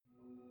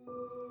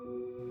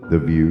The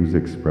views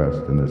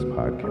expressed in this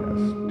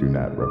podcast do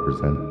not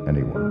represent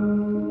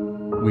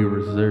anyone. We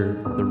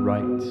reserve the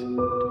right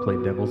to play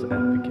devil's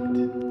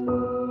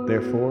advocate.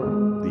 Therefore,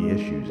 the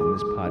issues in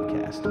this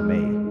podcast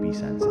may be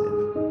sensitive.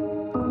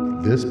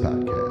 This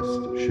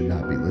podcast should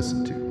not be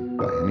listened to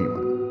by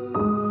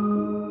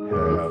anyone.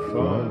 Have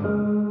fun.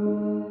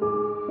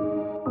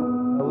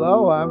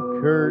 Hello, I'm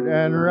Kurt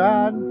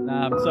Enrod.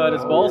 I'm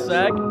Titus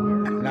Ballsack.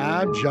 And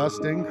I'm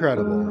just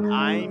incredible.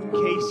 I'm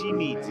Casey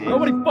Needs It,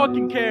 Nobody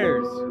fucking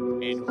cares.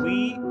 and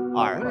we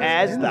are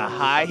As the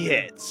High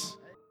Hits.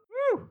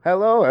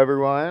 Hello,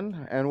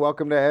 everyone, and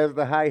welcome to As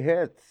the High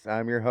Hits.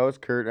 I'm your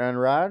host, Kurt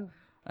Enrod.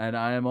 And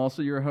I am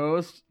also your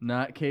host,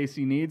 not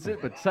Casey Needs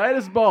It, but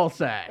Titus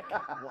Ballsack.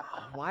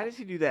 Why does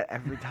he do that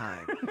every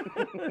time?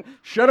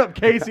 Shut up,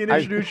 Casey, and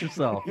introduce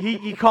yourself.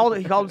 he called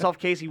himself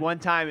Casey one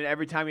time, and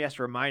every time he has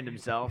to remind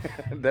himself.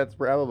 That's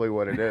probably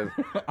what it is.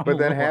 But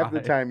then half the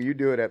Why? time you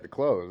do it at the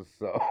close,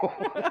 so.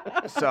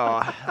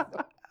 So,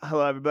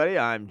 hello everybody.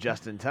 I'm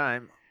just in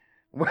time.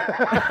 Well,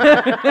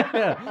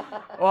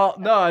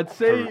 no, I'd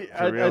say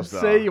For real, I'd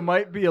though. say you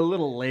might be a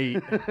little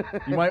late.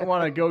 You might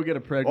want to go get a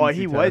pregnancy Well,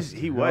 he was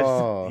test.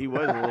 Oh. a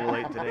little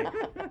late today.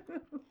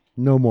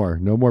 No more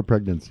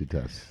pregnancy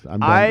tests. I'm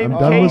done, I'm I'm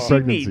done with Casey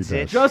pregnancy Needs It.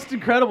 tests. Just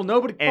incredible.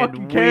 Nobody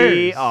fucking And cares.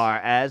 we are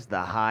As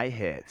the High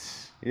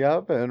Hits.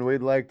 Yep, and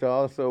we'd like to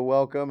also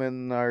welcome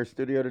in our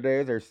studio today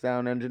is our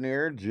sound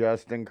engineer,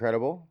 Just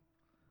Incredible.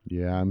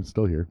 Yeah, I'm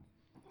still here.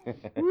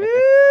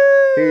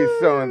 He's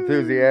so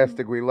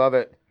enthusiastic. We love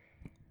it.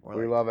 Or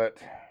We like love it.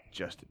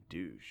 just a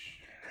douche.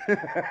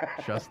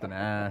 Just an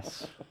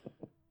ass.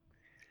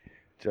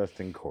 Just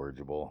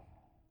incorrigible.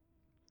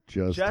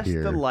 Just Just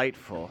here.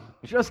 delightful.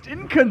 Just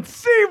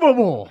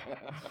inconceivable.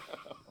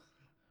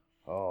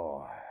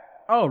 Oh.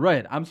 Oh,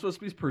 right. I'm supposed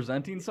to be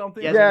presenting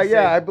something? Yes, Yeah, I was yeah,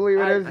 gonna say- I believe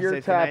it I- is I'd your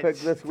say topic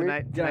tonight's- this week.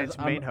 Tonight's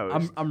Guys, main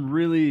host. I'm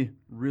really,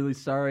 really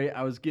sorry.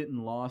 I was getting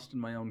lost in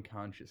my own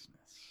consciousness.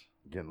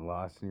 Getting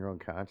lost in your own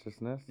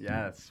consciousness?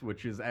 Yes,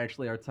 which is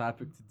actually our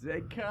topic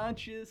today,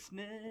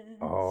 consciousness.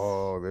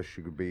 Oh, this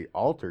should be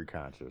altered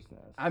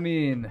consciousness. I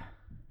mean,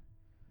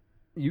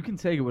 you can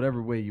take it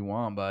whatever way you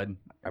want, bud.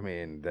 I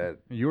mean, that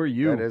You're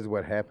you. that is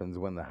what happens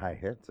when the high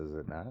hits, is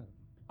it not?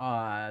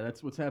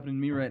 That's what's happening to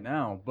me right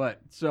now. But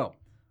so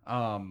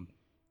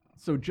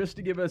just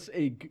to give us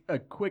a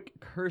quick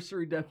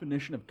cursory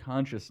definition of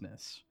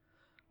consciousness.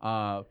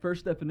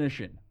 First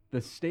definition: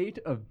 the state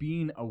of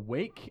being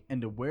awake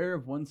and aware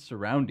of one's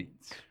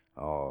surroundings.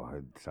 Oh,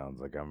 it sounds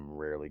like I'm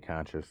rarely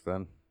conscious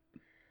then.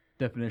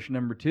 Definition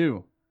number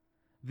 2: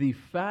 the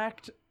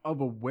fact of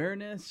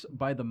awareness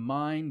by the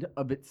mind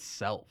of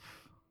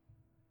itself.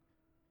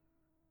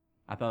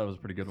 I thought that was a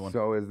pretty good one.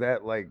 So is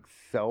that like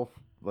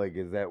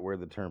is that where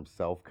the term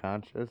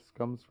self-conscious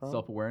comes from?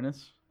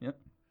 Self-awareness. Yep.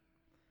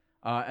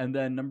 And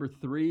then number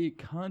 3,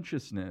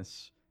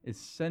 consciousness is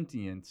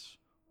sentience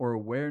or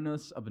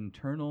awareness of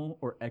internal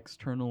or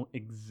external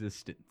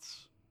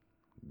existence.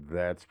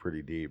 That's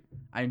pretty deep.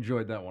 I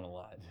enjoyed that one a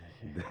lot.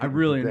 I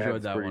really enjoyed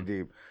That's that pretty one.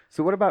 deep.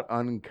 So what about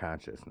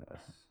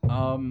unconsciousness?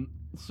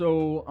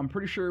 So I'm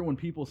pretty sure when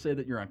people say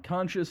that you're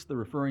unconscious, they're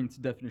referring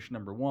to definition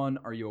number 1,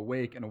 are you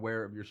awake and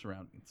aware of your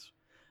surroundings?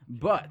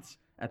 But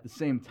at the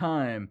same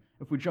time,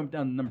 if we jump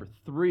down to number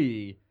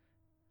 3,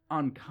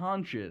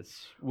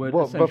 unconscious would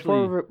Well,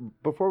 essentially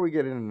before we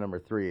get into number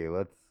 3,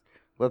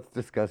 let's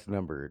discuss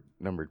number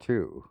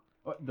 2.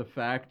 the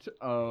fact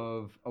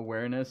of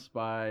awareness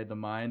by the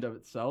mind of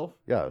itself.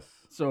 Yes.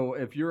 So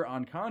if you're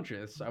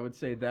unconscious, I would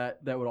say that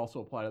would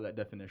also apply to that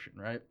definition,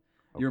 right?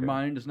 Your Okay.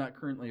 mind is not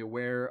currently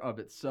aware of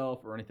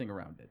itself or anything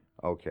around it.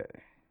 Okay.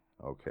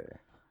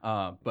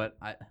 But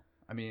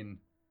I mean,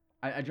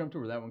 I jumped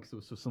over that one because it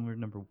was so similar to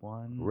number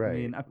 1. Right. I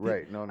mean, I feel,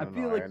 right. No, I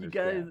feel I like you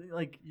guys understand.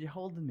 like you're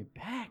holding me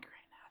back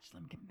right now. Just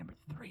let me get to number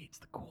 3. It's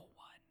the cool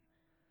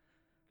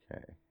one.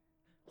 Okay.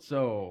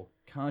 So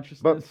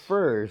consciousness. But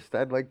first,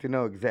 I'd like to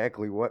know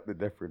exactly what the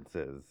difference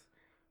is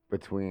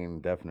between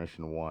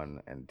definition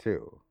 1 and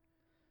 2.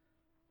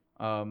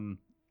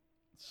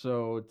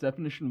 So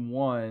definition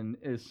 1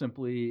 is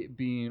simply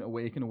being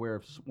awake and aware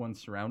of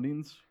one's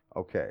surroundings.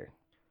 Okay.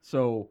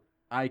 So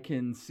I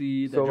can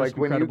see that So, just like,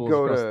 when you incredible is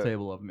go across to- the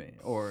table of me,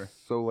 or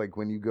So like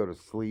when you go to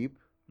sleep,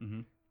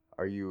 Mhm.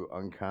 are you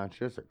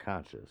unconscious or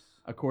conscious?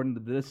 according to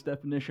this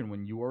definition,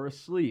 when you are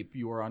asleep,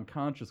 you are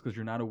unconscious because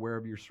you're not aware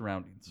of your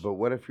surroundings. But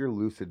what if you're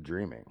lucid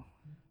dreaming?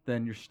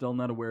 Then you're still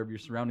not aware of your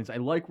surroundings. I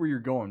like where you're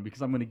going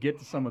because I'm going to get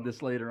to some of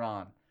this later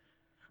on.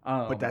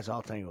 But that's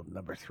all tangled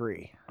number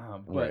 3.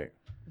 But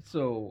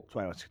so That's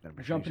why I was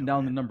number jumping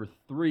down to number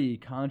 3,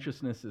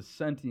 consciousness is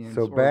sentience.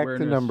 So or back to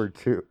awareness number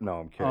 2. No,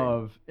 I'm kidding.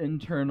 of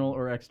internal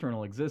or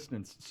external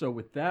existence. So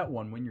with that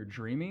one, when you're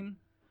dreaming,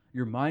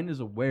 your mind is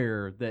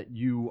aware that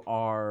you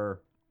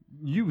are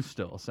you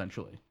still,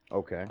 essentially.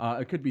 Okay.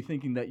 It could be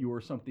thinking that you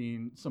are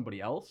somebody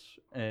else,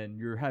 and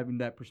you're having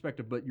that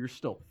perspective, but you're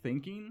still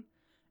thinking,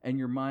 and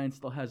your mind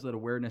still has that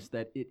awareness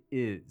that it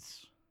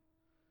is.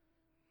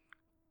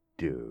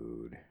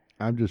 Dude.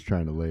 I'm just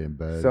trying to lay in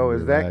bed. So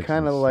and is that relax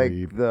kind of and like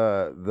sleep.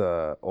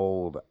 the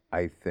old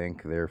 "I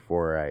think,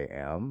 therefore I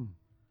am"?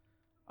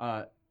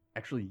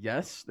 Actually,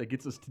 yes, that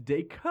gets us to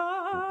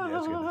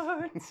Descartes.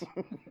 that's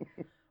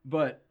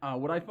But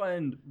what I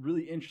find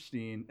really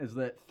interesting is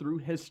that through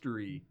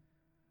history,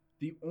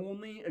 the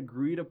only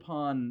agreed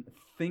upon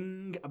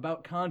thing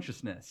about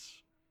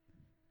consciousness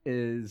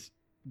is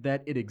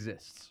that it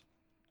exists.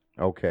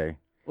 Okay.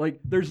 Like,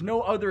 there's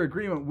no other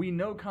agreement. We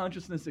know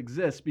consciousness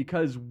exists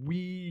because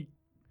we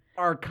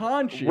are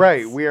conscious.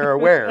 Right. We are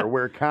aware.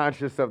 We're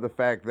conscious of the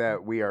fact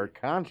that we are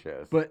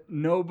conscious. But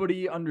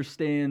nobody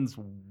understands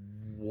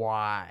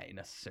why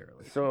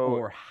necessarily So-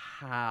 or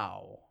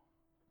how.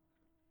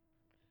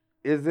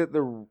 is it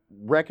the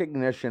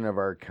recognition of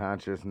our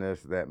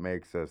consciousness that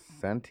makes us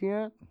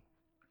sentient?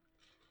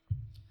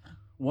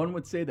 One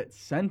would say that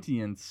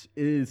sentience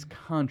is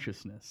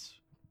consciousness.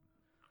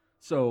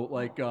 So,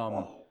 like,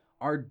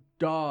 our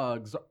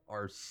dogs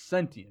are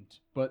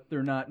sentient, but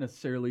they're not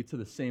necessarily to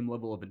the same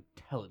level of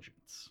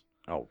intelligence.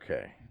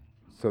 Okay.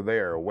 So they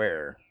are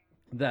aware.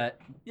 That,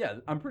 yeah,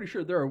 I'm pretty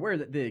sure they're aware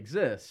that they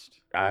exist.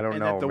 I don't And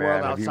know, that the man.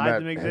 world Have you outside met-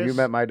 them Have you exists?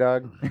 met my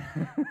dog?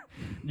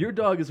 Your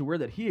dog is aware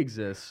that he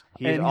exists.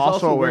 He's and he's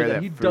also aware that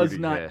that he food does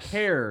not exists.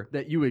 care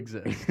that you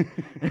exist.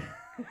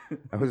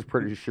 I was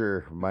pretty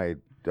sure my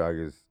dog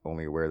is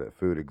only aware that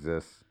food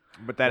exists.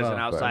 But that is an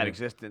Well, outside but-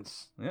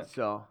 existence. Yeah.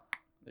 So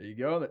There you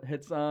go. That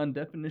hits on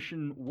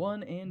definition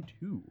 1 and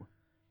 2.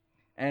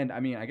 And,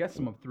 I mean, I guess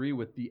some of 3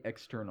 with the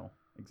external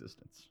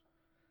existence.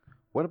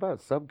 What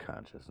about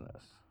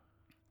subconsciousness?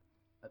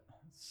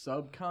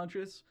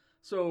 Subconscious.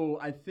 So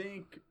I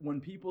think when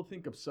people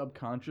think of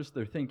subconscious,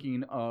 they're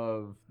thinking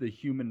of the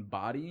human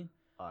body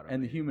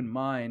and the human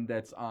mind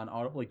that's on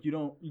auto. Like,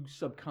 you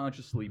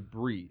subconsciously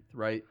breathe,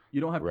 right?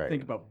 You don't have to Right.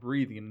 think about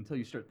breathing until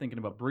you start thinking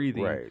about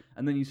breathing. Right.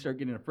 And then you start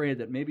getting afraid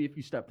that maybe if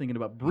you stop thinking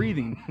about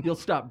breathing, you'll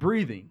stop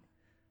breathing.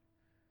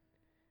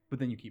 But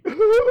then you keep right.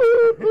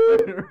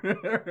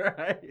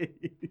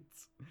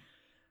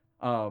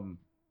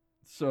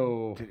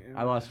 So Dude,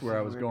 I lost where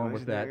I was weird going noise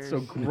with in that. the So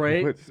ears.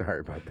 great. Sorry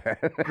about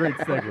that. Great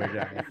segue,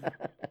 guys. I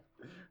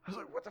was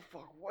like, what the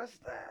fuck was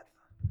that?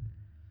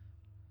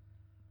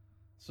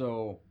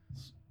 So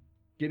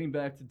getting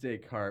back to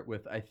Descartes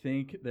with I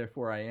think,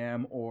 therefore I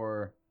am,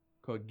 or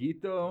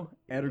cogito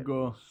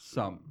ergo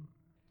sum.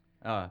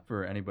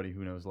 For anybody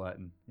who knows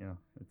Latin,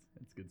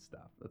 it's good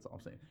stuff. That's all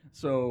I'm saying.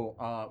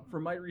 So for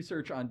my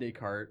research on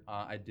Descartes,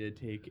 I did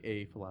take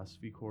a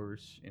philosophy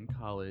course in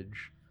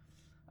college.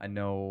 I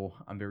know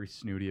I'm very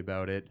snooty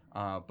about it,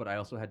 but I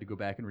also had to go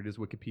back and read his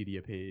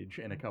Wikipedia page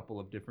and a couple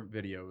of different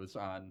videos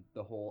on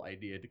the whole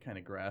idea to kind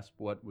of grasp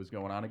what was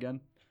going on again.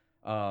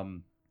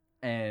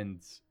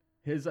 And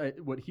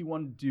what he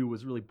wanted to do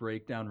was really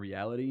break down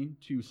reality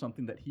to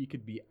something that he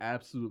could be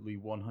absolutely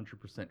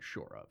 100%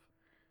 sure of.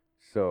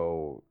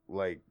 So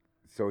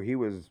he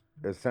was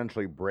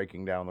essentially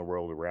breaking down the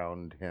world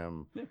around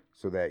him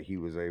so that he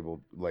was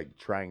able,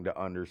 trying to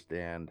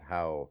understand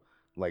how,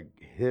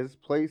 his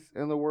place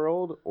in the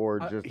world, or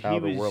just how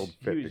the world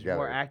fit he was together.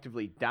 more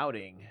actively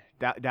doubting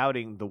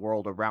the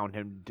world around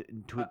him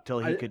until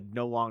he could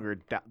no longer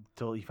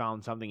till he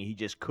found something he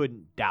just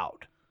couldn't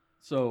doubt.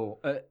 So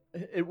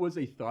it was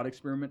a thought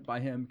experiment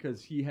by him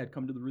because he had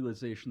come to the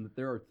realization that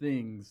there are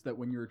things that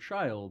when you're a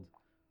child,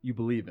 you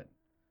believe in.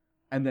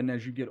 And then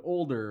as you get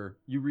older,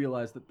 you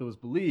realize that those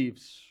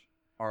beliefs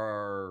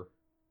are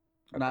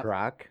not...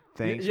 Croc,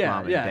 Thanks, Yeah,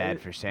 Mom and yeah,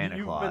 Dad, for Santa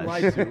You've Claus. been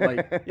lied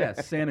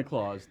to. Santa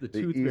Claus, the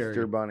the Tooth Easter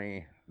Fairy.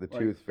 Bunny, the Like,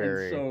 Tooth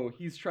Fairy. And so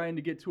he's trying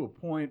to get to a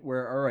point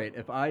where, all right,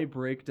 if I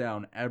break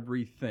down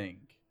everything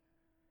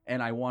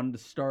and I wanted to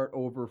start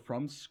over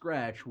from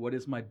scratch, what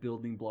is my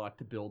building block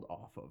to build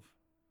off of?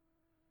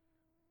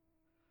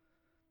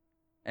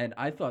 And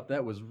I thought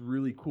that was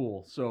really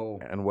cool. So,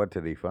 And what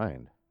did he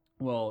find?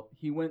 well,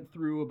 he went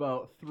through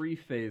about 3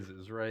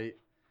 phases, right?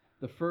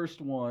 The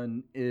first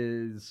one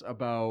is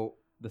about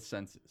the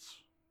senses.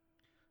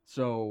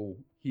 So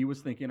he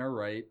was thinking, all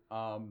right,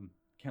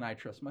 can I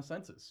trust my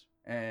senses?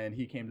 And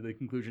he came to the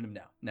conclusion of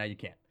no, now you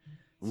can't.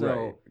 So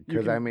Right. you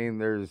Because, can-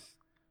 there's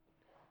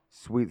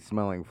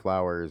sweet-smelling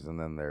flowers, and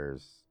then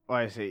there's Well,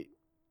 I say,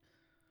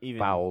 even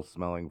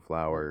foul-smelling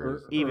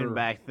flowers. Even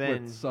back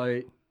then- with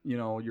sight,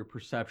 your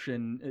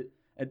perception,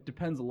 it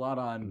depends a lot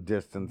on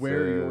distances.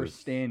 where you're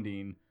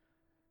standing,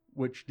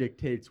 which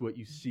dictates what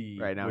you see,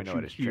 Right now we what know you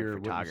it is trick hear, what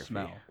you photography.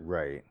 smell.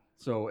 Right,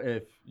 So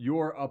if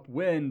you're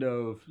upwind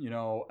of,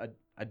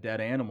 a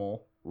dead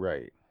animal,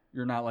 right,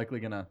 you're not likely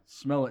going to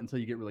smell it until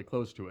you get really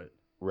close to it.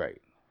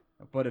 right.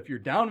 But if you're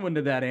downwind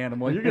of that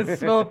animal, you're going to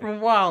smell it from a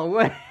mile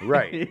away.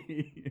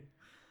 Right.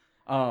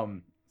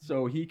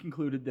 So he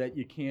concluded that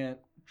you can't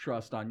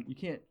trust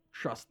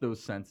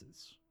those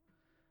senses.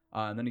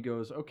 And then he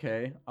goes,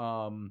 okay,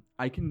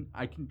 I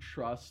can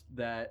trust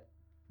that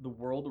the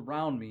world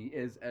around me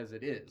is as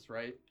it is,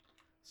 right?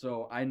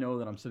 So I know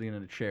that I'm sitting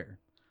in a chair.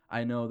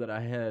 I know that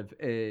I have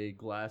a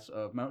glass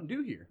of Mountain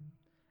Dew here.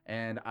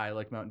 And I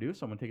like Mountain Dew,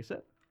 so I'm going to take a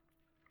sip.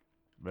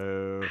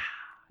 Boo.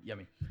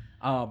 Yummy.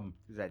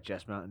 Is that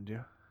just Mountain Dew?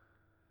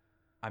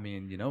 I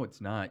mean,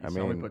 it's not. You I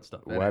saw me mean, put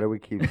stuff in why it. do we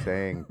keep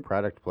saying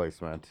product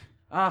placement?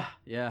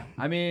 Yeah.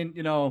 I mean,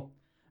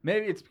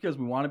 maybe it's because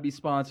we want to be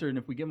sponsored, and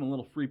if we give them a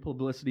little free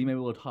publicity, maybe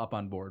we'll hop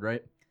on board,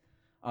 right?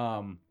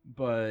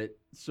 But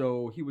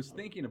so he was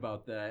thinking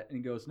about that, and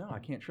he goes, "No, I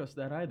can't trust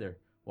that either.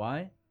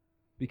 Why?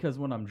 Because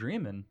when I'm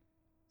dreaming,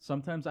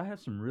 sometimes I have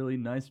some really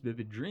nice,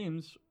 vivid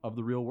dreams of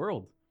the real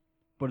world,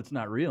 but it's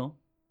not real.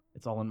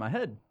 It's all in my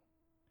head."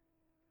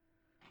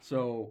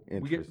 So we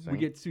Interesting.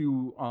 get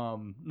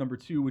to number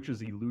 2, which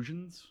is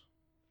illusions,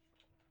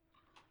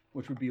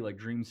 which would be like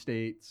dream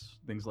states,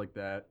 things like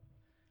that.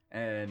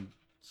 And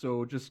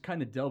so just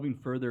kind of delving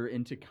further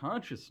into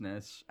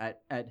consciousness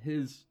at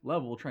his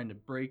level, trying to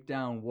break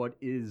down what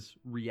is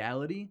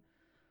reality.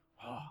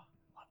 Oh,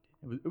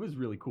 loved it. It was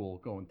really cool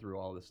going through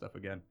all this stuff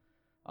again.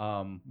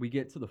 We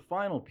get to the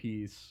final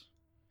piece,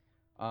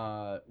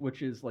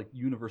 which is like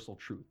universal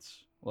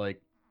truths,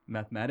 like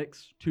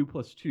mathematics. 2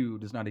 + 2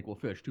 does not equal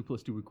fish. 2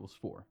 + 2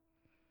 = 4.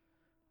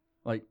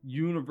 Like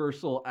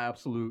universal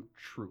absolute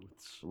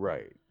truths.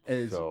 Right.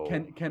 Is So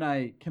can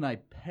I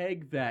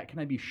peg that? Can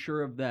I be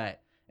sure of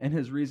that? And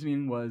his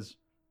reasoning was,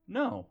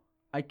 no,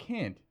 I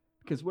can't.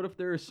 Because what if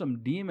there is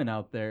some demon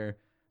out there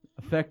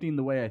affecting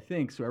the way I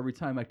think? So every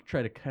time I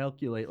try to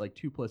calculate like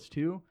 2 +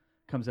 2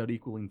 comes out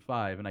equaling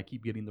 5, and I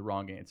keep getting the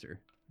wrong answer.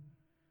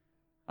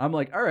 I'm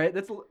like, all right,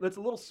 that's a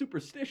little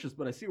superstitious,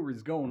 but I see where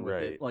he's going with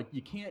Right. it. Like,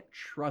 you can't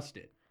trust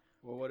it.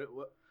 Well,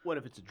 what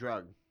if it's a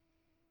drug?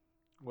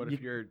 What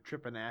if you're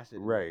tripping acid?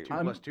 Right. 2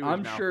 I'm- + 2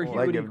 I'm is now sure he 4.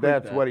 would like if equate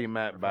that's that. what he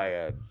meant by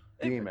a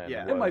demon,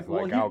 yeah. was It might,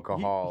 well, like he-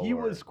 alcohol. He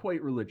or- was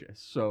quite religious,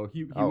 so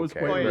he was Okay,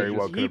 quite Well, very religious.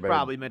 well he could've been,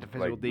 probably meant a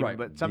physical like, demon, Right.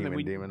 but something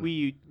demon.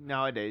 we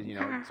nowadays,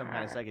 some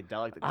kind of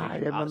psychedelic that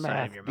takes you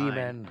outside of your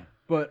mind.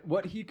 But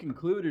what he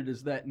concluded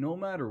is that no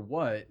matter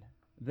what,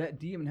 that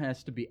demon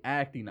has to be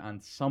acting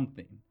on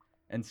something.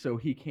 And so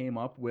he came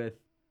up with,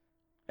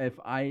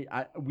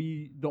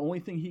 the only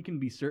thing he can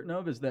be certain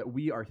of is that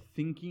we are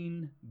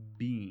thinking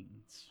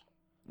beings.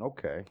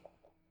 Okay.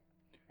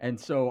 And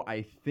so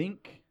I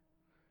think,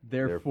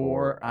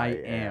 therefore I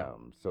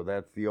am. So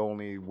that's the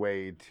only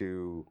way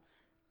to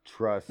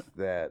trust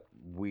that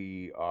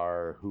we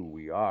are who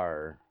we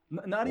are.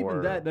 Not even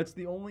Or- that. That's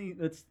the only.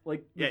 That's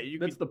like. Yeah, you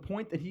that's the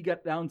point that he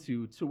got down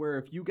to where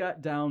if you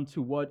got down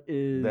to what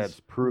is That's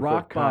proof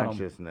rock of bottom,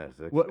 consciousness.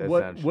 what is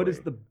essentially.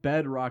 the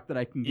bedrock that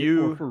I can get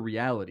You- for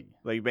reality?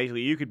 Like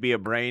basically, you could be a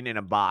brain in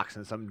a box,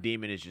 and some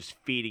demon is just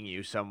feeding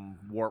you some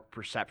warped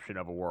perception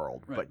of a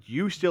world. Right. But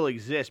you still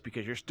exist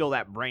because you're still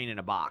that brain in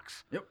a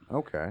box,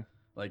 Okay.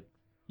 Like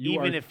you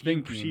even are if you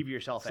thinking, perceive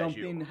yourself as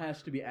something you.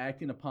 has to be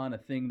acting upon a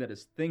thing that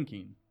is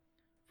thinking,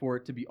 for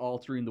it to be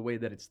altering the way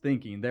that it's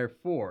thinking.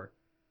 Therefore,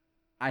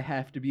 I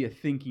have to be a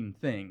thinking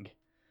thing.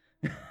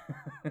 This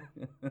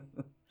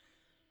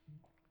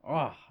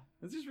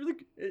is really.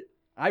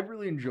 I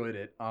really enjoyed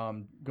it.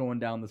 Going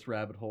down this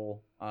rabbit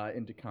hole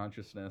into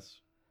consciousness.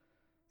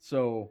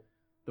 So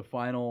the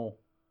final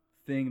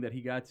thing that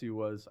he got to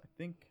was, I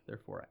think,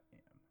 therefore I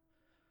am.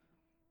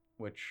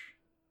 Which,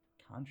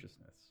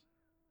 consciousness.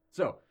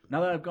 So now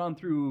that I've gone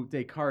through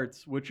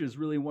Descartes, which is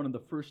really one of the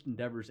first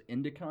endeavors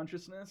into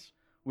consciousness,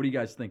 what are you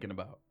guys thinking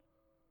about?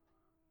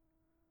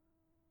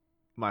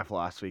 My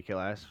philosophy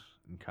class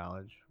in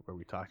college, where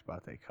we talked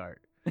about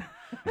Descartes.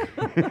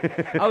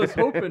 I was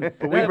hoping But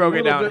to we have broke a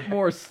it little down. bit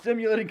more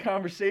stimulating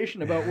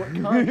conversation about what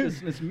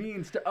consciousness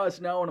means to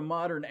us now in a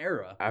modern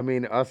era. I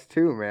mean, us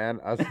too, man.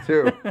 Us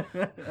too.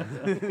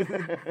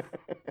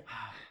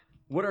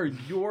 What are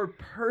your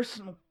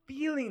personal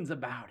feelings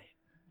about it?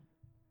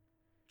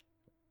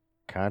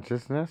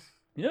 Consciousness?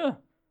 Yeah.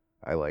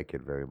 I like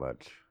it very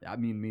much. I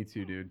mean, me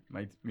too, dude.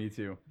 Me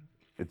too.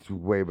 It's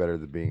way better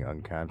than being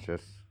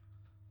unconscious.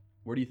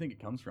 Where do you think it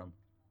comes from?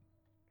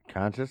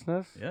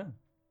 Consciousness? Yeah.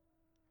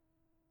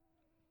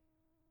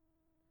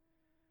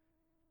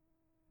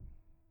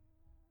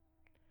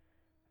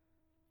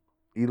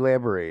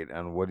 Elaborate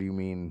on what do you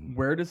mean?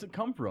 Where does it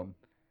come from?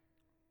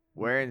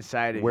 Where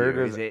inside of Where you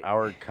does is it?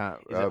 our Is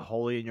it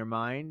wholly in your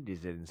mind?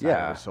 Is it inside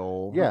yeah. of the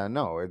soul? Yeah,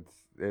 no,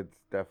 it's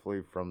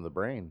definitely from the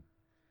brain.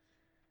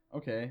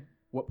 Okay.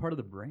 What part of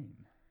the brain?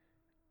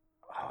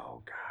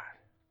 Oh God.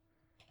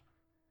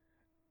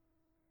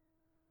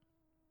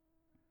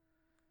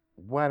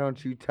 Why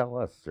don't you tell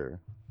us, sir?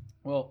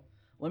 Well,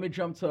 let me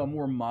jump to a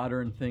more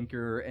modern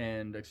thinker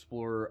and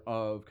explorer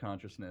of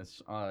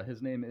consciousness.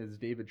 His name is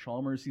David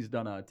Chalmers. He's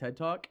done a TED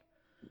Talk.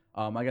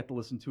 I got to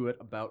listen to it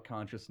about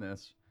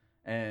consciousness,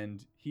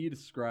 and he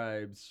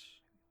describes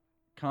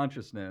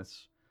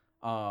consciousness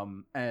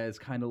as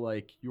kind of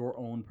like your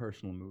own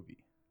personal movie.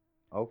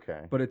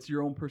 Okay. But it's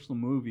your own personal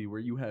movie where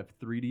you have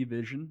 3D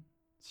vision,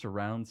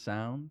 surround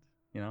sound,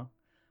 you know.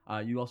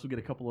 You also get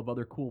a couple of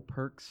other cool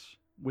perks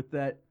with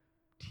that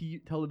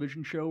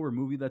television show or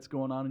movie that's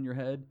going on in your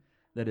head.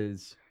 That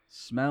is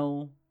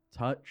smell,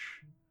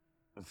 touch.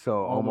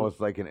 So all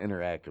almost like an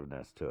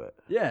interactiveness to it.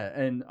 Yeah,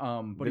 and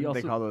but he Didn't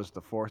also they call those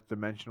the fourth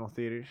dimensional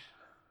theaters?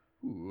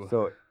 Ooh.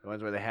 So The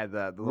ones where they had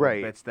the little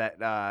Right. bits that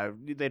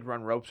they'd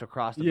run ropes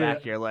across the Yeah. back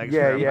of your legs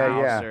Yeah, for a yeah,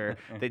 mouse, yeah. or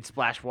they'd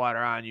splash water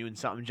on you and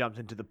something jumps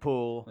into the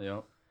pool.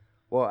 Yeah.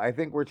 Well, I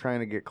think we're trying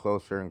to get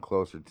closer and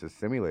closer to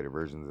simulator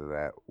versions of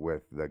that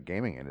with the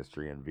gaming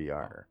industry and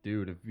VR.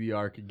 Dude, if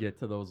VR could get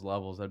to those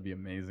levels, that'd be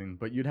amazing.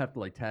 But you'd have to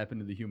like tap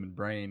into the human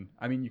brain.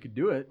 I mean, you could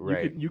do it.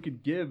 Right. You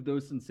could give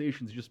those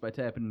sensations just by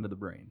tapping into the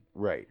brain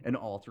Right, and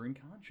altering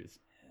consciousness.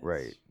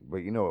 right. But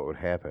you know what would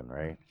happen,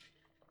 right?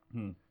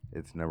 Hmm.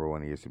 It's number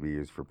one. It used to be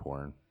used for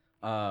porn.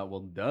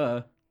 Well,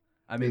 duh.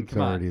 I mean, It's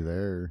come already on.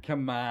 there.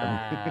 Come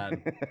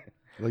on.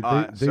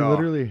 Like they so-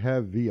 literally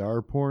have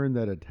VR porn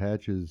that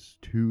attaches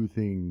to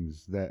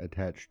things that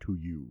attach to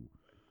you.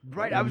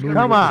 Right, I I was was going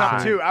to gonna bring bring that this up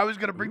up too. I was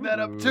going to bring that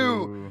up too.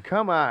 Ooh.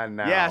 Come on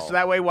now. Yeah, so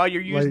that way while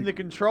you're using Like- the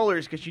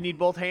controllers, because you need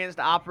both hands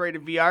to operate a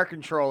VR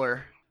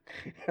controller,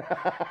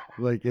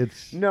 Like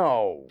it's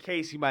No.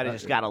 Casey might have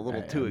just got a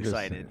little too I'm just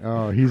excited. saying.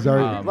 Oh, he's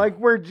already. Um,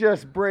 We're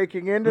just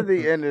breaking into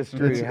the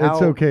industry.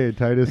 it's okay.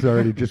 Titus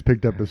already just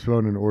picked up his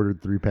phone and ordered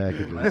 3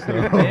 packages. So.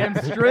 Damn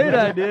straight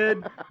I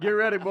did. Get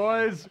ready,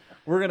 boys.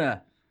 We're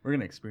gonna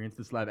experience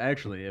this live.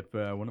 Actually, if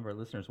one of our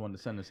listeners wanted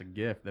to send us a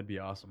gift, that'd be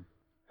awesome.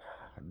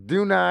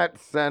 Do not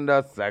send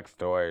us sex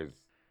toys.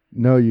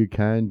 No, you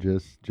can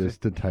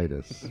just to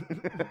Titus.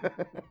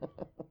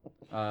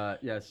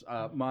 Yes.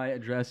 My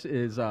address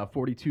is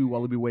 42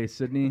 Wallaby Way,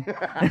 Sydney.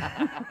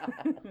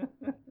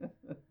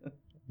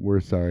 We're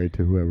sorry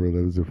to whoever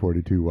lives at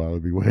 42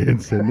 Wallaby Way in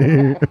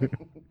Sydney.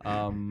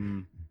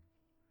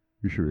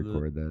 We should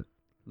record that.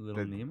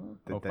 Little The- Nemo.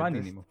 the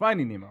Finding dentist? Nemo.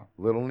 Finding Nemo.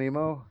 Little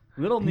Nemo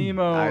Little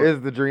Nemo.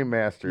 is the Dream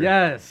Master.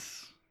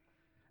 Yes.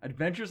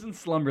 Adventures in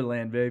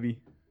Slumberland, baby.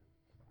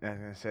 I was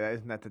going to say,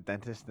 isn't that the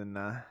dentist and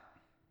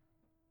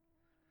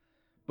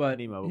But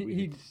Nemo? But we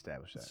he did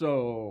establish that.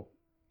 so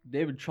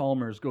David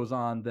Chalmers goes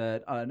on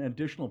that an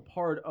additional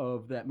part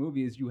of that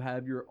movie is you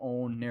have your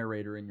own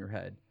narrator in your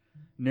head,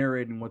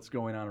 narrating what's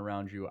going on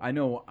around you. I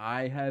know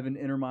I have an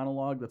inner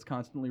monologue that's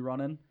constantly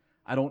running.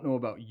 I don't know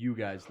about you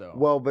guys though.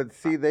 Well, but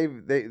see,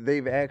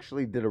 they've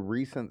actually did a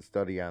recent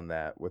study on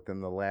that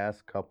within the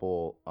last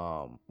couple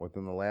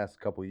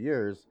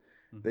years.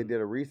 They Mhm.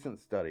 did a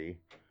recent study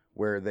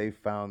where they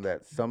found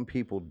that some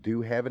people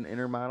do have an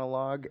inner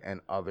monologue and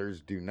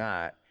others do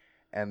not,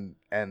 and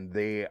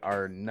they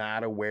are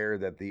not aware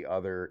that the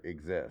other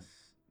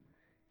exists.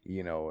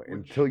 You know,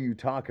 until you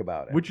talk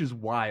about it. Which is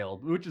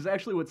wild. Which is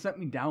actually what sent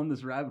me down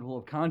this rabbit hole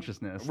of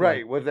consciousness.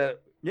 Right? Like, Was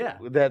that yeah.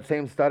 that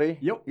same study?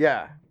 Yep.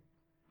 Yeah.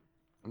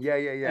 Yeah.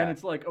 And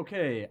it's like,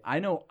 okay, I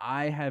know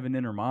I have an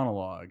inner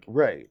monologue.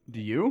 Right.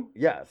 Do you?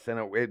 Yes, and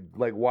it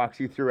like walks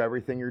you through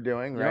everything you're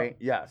doing, Yep. right?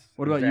 Yes.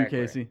 What about exactly.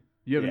 you, Casey?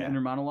 You have Yeah. an inner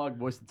monologue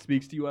voice that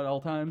speaks to you at all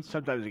times?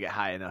 Sometimes I get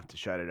high enough to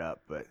shut it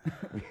up, but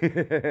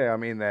I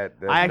mean I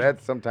act-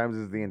 that sometimes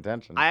is the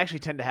intention. I actually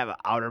tend to have an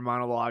outer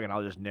monologue, and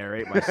I'll just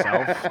narrate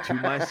myself to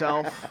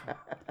myself.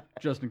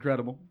 Just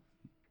incredible.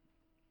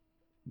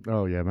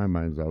 Oh yeah, my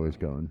mind's always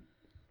going.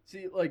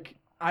 See, like,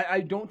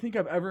 I don't think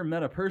I've ever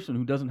met a person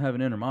who doesn't have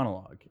an inner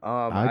monologue.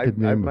 I could I've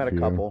name a met a few.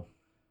 couple.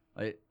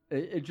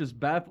 It just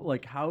baffles.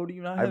 Like, how do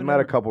you not? I've have met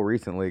a an couple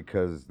recently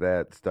because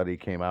that study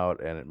came out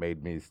and it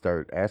made me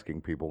start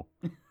asking people.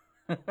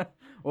 inner-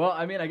 Well,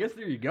 I mean, I guess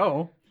there you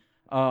go.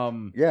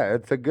 Yeah,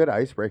 it's a good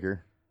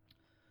icebreaker.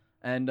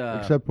 And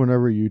Except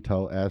whenever you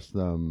ask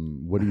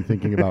them, "What are you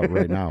thinking about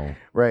right now?"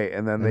 Right,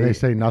 and then And they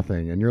say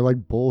nothing, and you're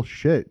like,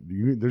 "Bullshit!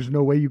 There's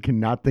no way you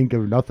cannot think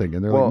of nothing."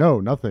 And they're Well- like, "No,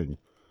 nothing."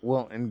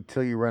 well,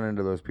 until you run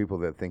into those people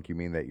that think you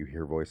mean that you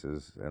hear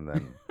voices, and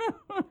then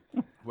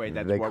Wait,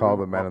 that's they what call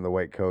we- the men in the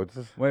white coats.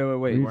 wait. We Do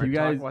weren't you talking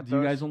guys about do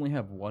you those? guys only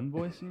have one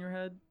voice in your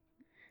head?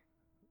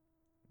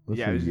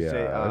 Yeah, I was Listen, gonna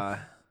say, Yes.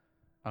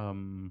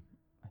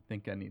 I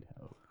think I need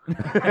help.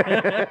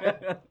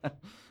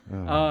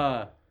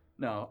 uh,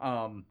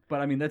 No. But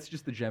I mean, that's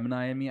just the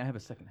Gemini in me. I have a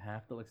second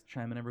half that likes to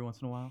chime in every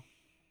once in a while.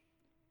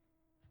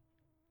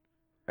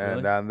 And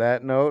Really? on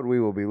that note, we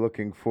will be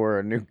looking for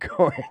a new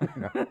coin.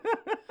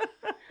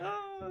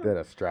 That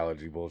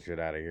astrology bullshit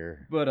out of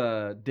here.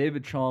 But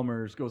David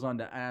Chalmers goes on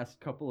to ask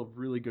a couple of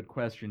really good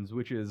questions,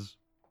 which is,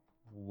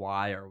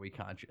 why are we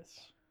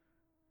conscious?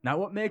 Not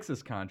what makes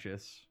us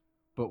conscious,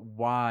 but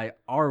why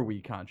are we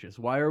conscious?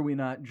 Why are we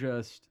not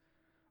just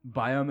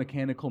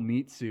biomechanical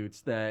meat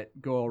suits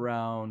that go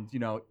around,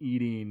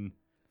 eating,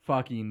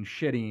 fucking,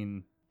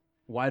 shitting?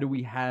 Why do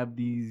we have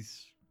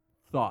these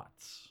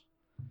thoughts?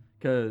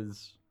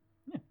 Because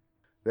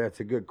That's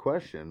a good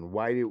question.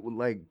 Why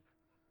do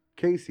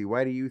Casey?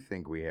 Why do you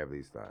think we have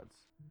these thoughts?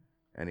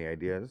 Any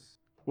ideas?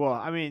 Well,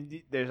 I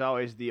mean, there's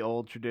always the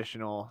old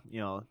traditional,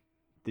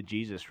 the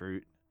Jesus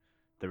route,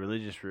 the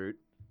religious route.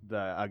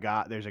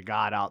 There's a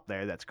God out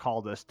there that's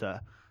called us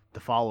to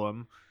follow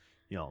him.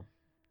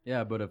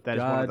 yeah, but if That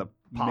is one God of the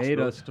made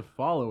possibilities. us to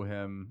follow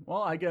him,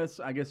 well, I guess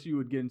you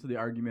would get into the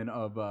argument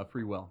of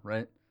free will,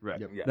 right?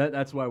 Right. Yeah.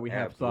 That's why we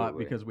have thought,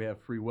 Absolutely. because we have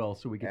free will,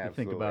 so we get to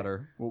think Absolutely.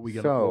 about what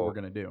we're So-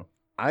 gonna do.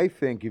 I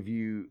think if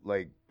you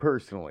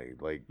personally,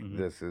 Mhm.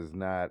 this is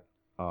not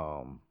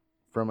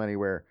from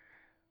anywhere.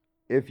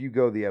 If you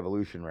go the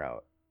evolution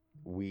route,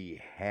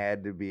 we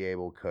had to be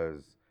able,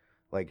 because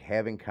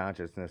having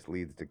consciousness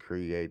leads to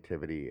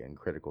creativity and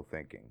critical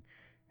thinking,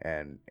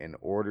 And in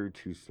order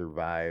to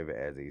survive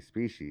as a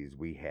species,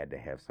 we had to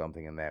have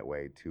something in that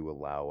way to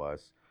allow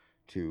us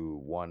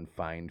to, one,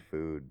 find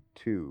food,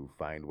 two,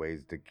 find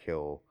ways to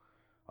kill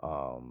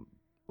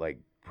like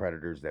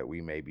predators that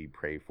we may be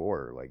prey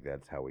for. Like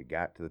that's how we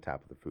got to the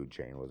top of the food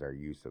chain, was our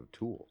use of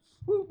tools.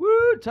 Woo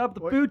woo, top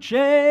of the food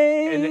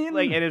chain.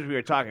 And as we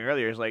were talking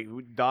earlier, it's like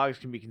dogs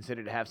can be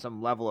considered to have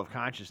some level of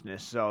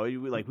consciousness. So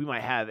we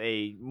might have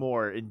a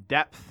more in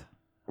depth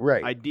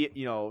Right. idea.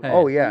 Hey.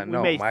 Oh yeah, we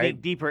no, may my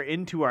think deeper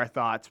into our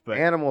thoughts, but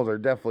animals are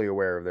definitely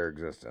aware of their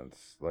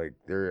existence. Like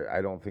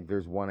I don't think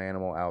there's one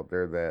animal out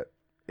there that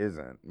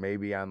isn't.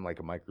 Maybe on like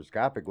a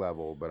microscopic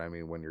level, but I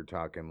mean when you're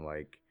talking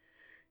like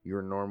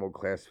your normal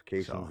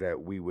classifications So-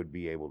 that we would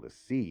be able to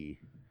see.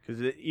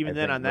 because I even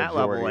then think on that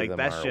level, majority like of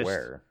them that's are just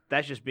aware.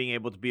 that's just being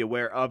able to be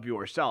aware of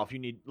yourself. You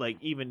need like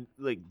even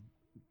like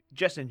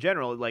just in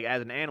general, like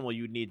as an animal,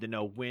 you need to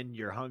know when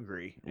you're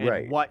hungry and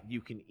Right. what you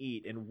can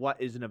eat and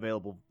what is an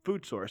available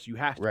food source. You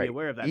have to Right. be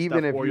aware of that Even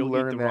stuff, if or you you'll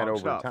learn eat the that wrong over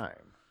stuff. time.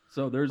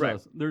 So there's Right.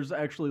 there's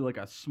actually like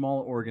a small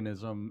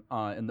organism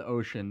in the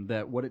ocean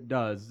that what it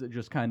does, it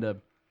just kind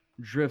of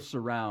drifts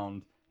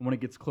around. And when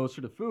it gets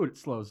closer to food, it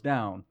slows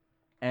down,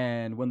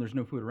 and when there's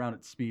no food around,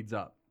 it speeds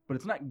up. But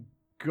it's not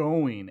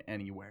going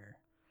anywhere.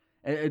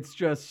 It's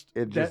just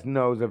It just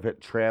knows if it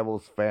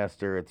travels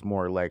faster, it's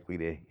more likely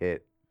to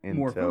hit into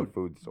More a food.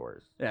 food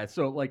source. yeah.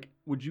 So like,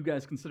 would you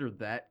guys consider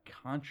that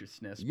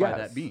consciousness by Yes.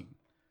 that being,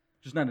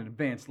 just not an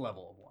advanced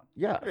level of one?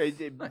 Yes. Nice.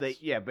 Base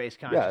Yes.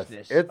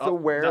 consciousness. It's Oh,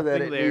 aware that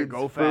nothing it there, needs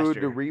go food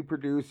faster. to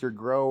reproduce or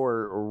grow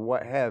or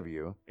what have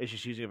you. It's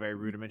just using a very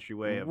rudimentary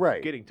way of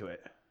Right. getting to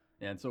it.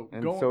 And so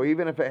And going, so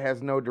even if it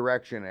has no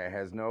direction, it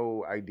has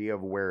no idea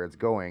of where it's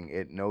going,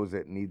 it knows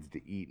it needs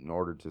to eat in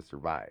order to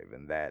survive,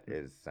 and that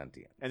is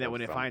sentience. And then of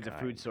when it some finds a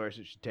kind. food source,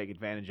 it should take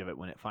advantage of it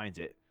when it finds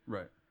it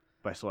right.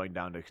 by slowing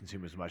down to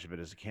consume as much of it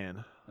as it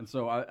can. And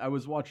so I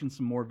was watching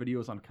some more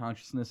videos on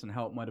consciousness and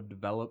how it might have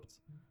developed.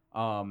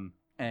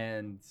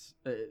 And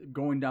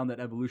going down that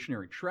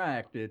evolutionary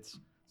tract, it's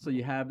so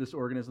you have this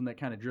organism that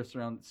kind of drifts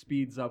around, it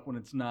speeds up when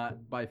it's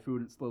not by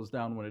food, it slows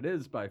down when it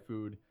is by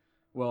food.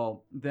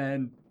 Well,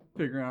 then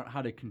figuring out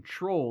how to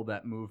control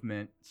that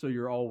movement so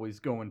you're always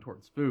going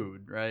towards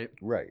food, right?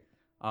 Right.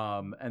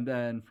 And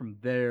then from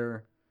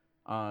there,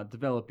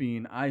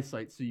 developing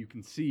eyesight so you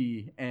can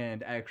see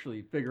and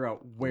actually figure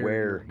out where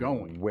you're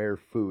going. where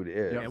food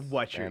is, And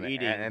what you're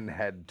eating. and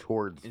head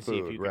towards And food. see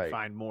if you can right.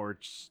 find more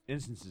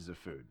instances of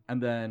food.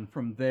 And then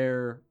from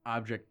there,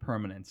 object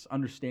permanence,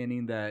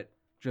 understanding that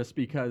just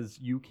because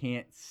you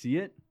can't see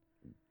it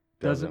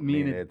doesn't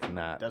mean it it's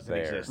not Doesn't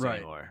there. exist Right.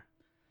 anymore.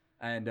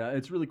 And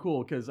it's really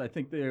cool because I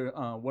think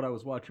what I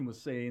was watching was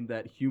saying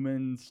that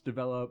humans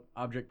develop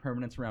object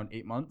permanence around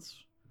 8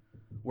 months,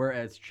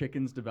 whereas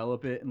chickens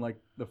develop it in like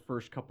the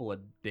first couple of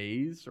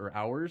days or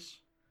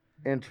hours.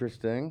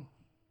 Interesting.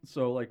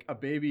 So like a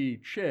baby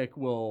chick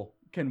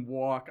can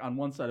walk on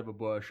one side of a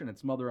bush and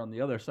its mother on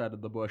the other side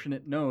of the bush, and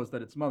it knows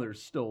that its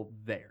mother's still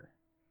there.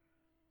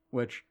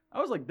 Which I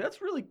was like,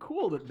 that's really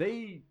cool that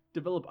they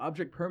develop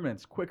object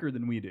permanence quicker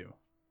than we do.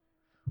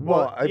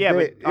 Well, yeah,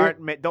 they-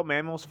 but don't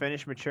mammals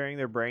finish maturing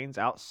their brains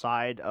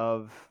outside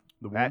of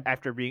The womb?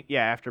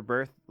 after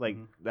birth? Like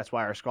Mhm. that's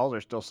why our skulls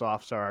are still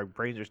soft, so our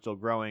brains are still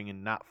growing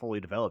and not fully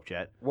developed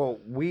yet. Well,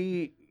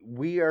 we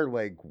are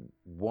like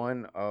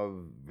one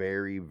of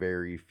very,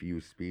 very few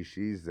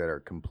species that are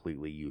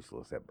completely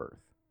useless at birth.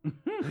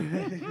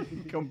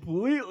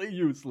 Completely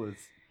useless.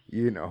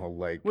 You know,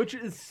 like Which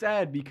is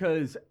sad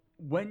because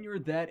when you're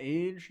that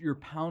age, you're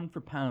pound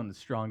for pound as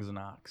strong as an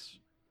ox.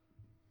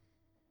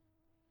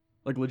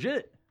 Like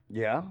legit.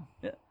 yeah.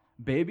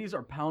 Babies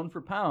are pound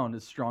for pound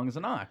as strong as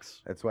an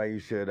ox. That's why you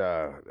should.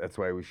 That's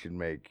why we should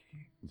make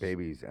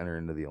babies enter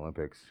into the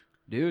Olympics.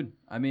 Dude,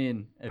 I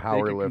mean, if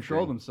they could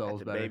control Powerlifting.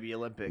 themselves At the better. baby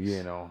Olympics.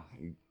 You know,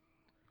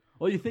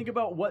 Well, you think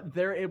about what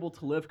they're able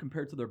to lift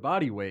compared to their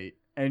body weight,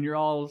 and you're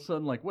all of a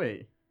sudden like,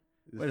 wait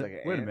It's a like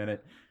an ant.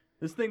 minute.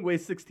 This thing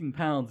weighs 16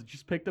 pounds. It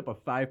just picked up a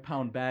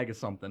 5-pound bag of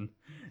something.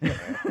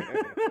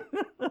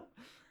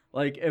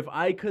 Like, if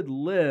I could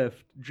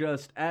lift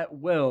just at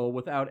will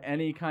without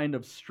any kind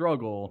of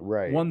struggle,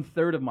 Right.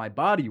 1/3 of my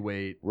body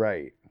weight,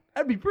 right?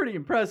 that'd be pretty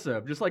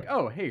impressive. Just like,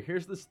 oh, hey,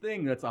 here's this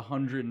thing that's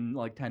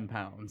 110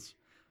 pounds.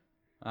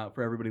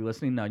 For everybody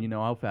listening, now you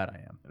know how fat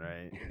I am.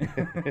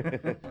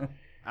 Right.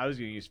 I was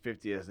going to use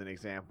 50 as an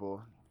example.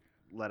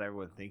 Let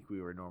everyone think we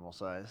were normal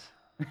size.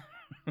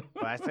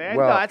 But I say,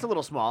 Well, no, that's a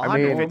little small. I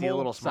mean- 150 a Normal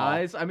little small.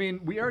 size. I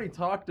mean, we already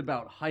talked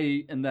about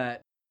height and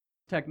that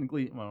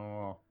technically.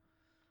 Well,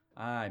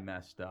 I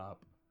messed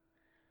up.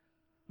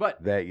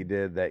 But That you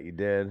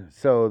did.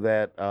 So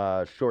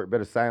that short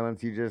bit of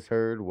silence you just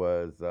heard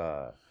was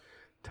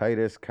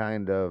Titus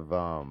kind of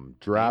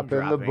dropping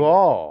the dropping.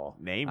 ball.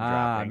 Name I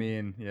dropping.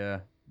 mean, yeah,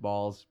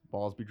 balls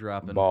be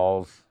dropping.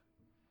 Balls.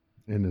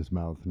 In his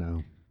mouth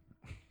now.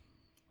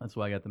 That's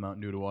why I got the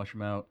Mountain Dew to wash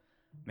them out.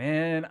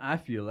 Man, I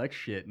feel like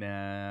shit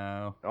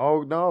now.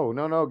 Oh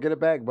no, get it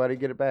back, buddy,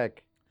 get it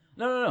back.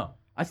 No.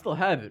 I still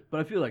have it, but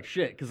I feel like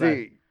shit because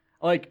See,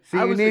 Like, See,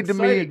 I you was need to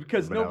excited meet-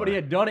 because nobody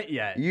had done it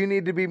yet. You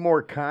need to be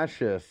more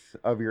conscious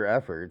of your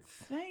efforts.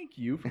 Thank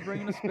you for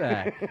bringing us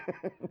back.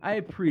 I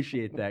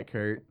appreciate that,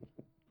 Kurt.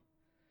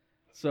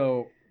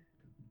 So,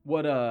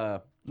 what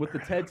the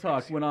TED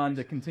Talk went on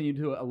to continue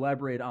to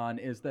elaborate on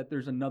is that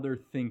there's another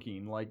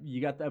thinking. Like,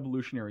 you got the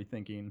evolutionary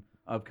thinking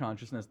of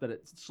consciousness that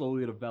it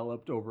slowly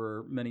developed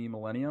over many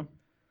millennia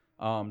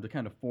to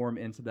kind of form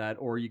into that,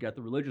 or you got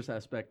the religious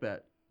aspect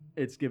that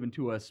it's given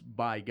to us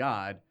by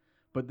God.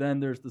 But then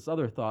there's this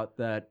other thought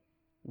that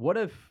what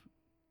if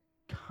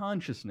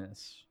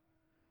consciousness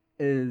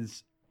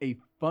is a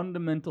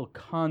fundamental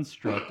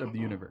construct of the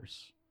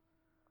universe?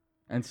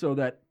 And so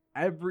that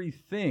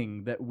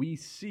everything that we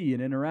see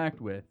and interact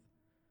with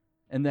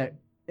and that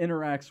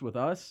interacts with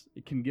us,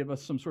 it can give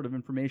us some sort of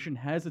information,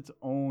 has its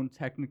own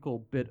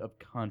technical bit of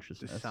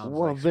consciousness. sounds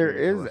Well, like there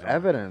is spiritualism.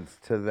 evidence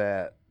to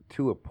that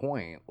to a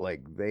point.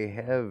 Like they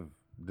have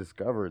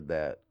discovered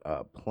that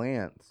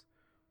plants,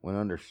 when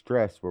under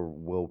stress,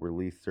 will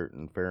release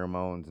certain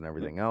pheromones and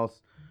everything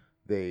else.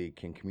 They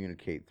can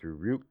communicate through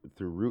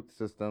root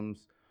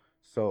systems.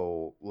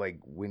 So, like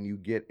when you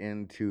get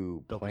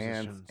into They'll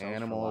plants, position themselves for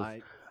animals,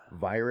 light.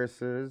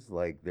 viruses,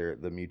 like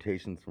the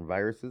mutations from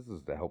viruses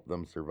is to help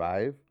them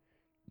survive,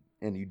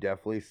 and you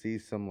definitely see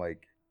some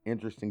like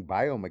interesting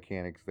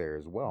biomechanics there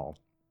as well.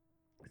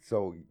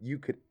 So you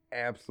could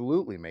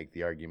absolutely make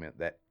the argument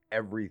that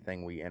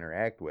everything we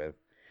interact with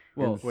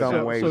Well, in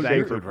some way, so that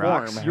shape, or include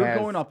rocks? form You're has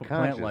going off of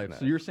plant life, so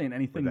consciousness. you're saying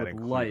anything Would that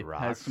with include life has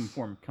rocks? some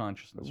form of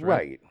consciousness, right?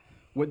 right.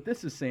 What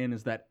this is saying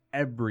is that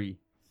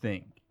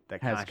everything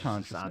That has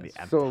consciousness on the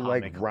consciousness, So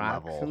like atomic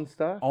rocks level. and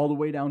stuff. all the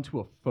way down to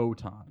a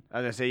photon. I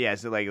was gonna say yeah,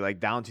 so like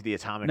down to the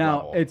atomic Now,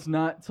 level. it's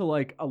not to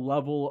like a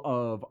level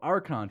of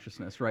our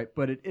consciousness, right?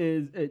 But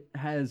it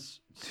has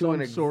To an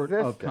some sort of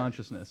existence.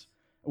 consciousness.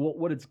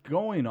 What it's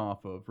going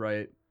off of,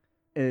 right,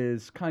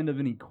 is kind of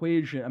an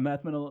equation, a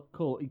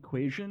mathematical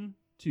equation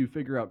to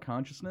figure out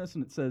consciousness,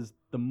 and it says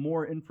the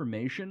more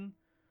information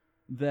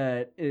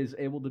that is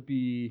able to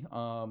be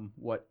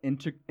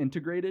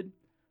integrated,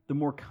 the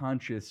more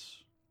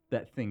conscious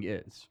that thing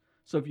is.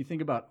 So if you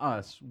think about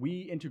us,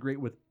 we integrate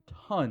with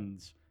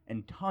tons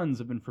and tons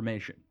of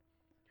information.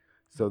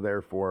 So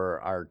therefore,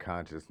 our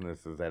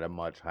consciousness is at a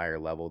much higher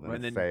level than,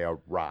 And then- say, a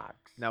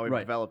rock's. now we've Right.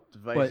 developed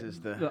But devices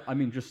to I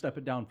mean, just step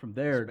it down from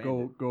there.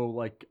 Expand Go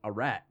like a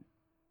rat.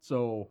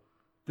 So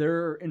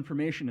their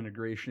information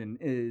integration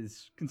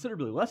is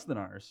considerably less than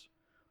ours,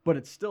 but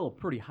it's still a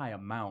pretty high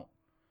amount.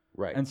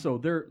 Right. And so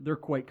they're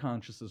quite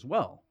conscious as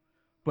well.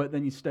 But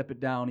then you step it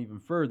down even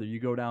further. You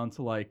go down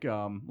to like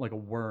a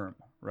worm,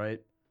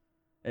 right?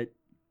 It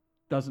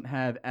doesn't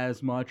have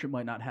as much. It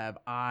might not have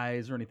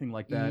eyes or anything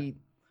like that.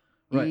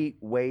 Right. Eat,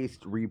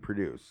 waste,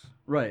 reproduce.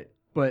 Right.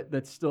 But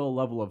that's still a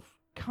level of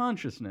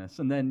consciousness.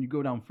 And then you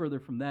go down further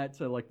from that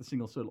to like the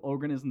single-celled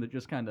organism that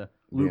just kind of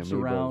loops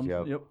amoebas, around.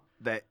 yep.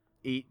 that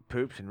eat,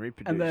 poops, and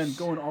reproduce. And then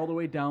going all the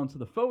way down to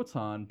the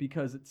photon,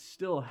 because it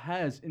still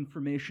has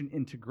information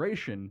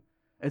integration.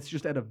 It's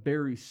just at a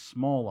very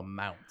small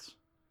amount.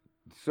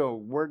 So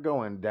we're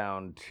going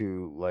down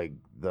to like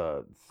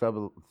the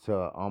to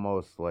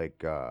almost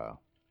like on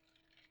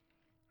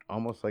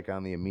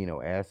the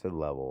amino acid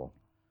level,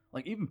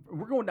 Like even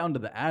we're going down to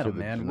the atom, to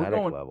the man. We're genetic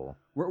going level.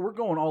 we're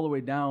going all the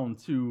way down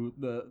to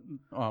the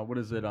what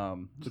is it?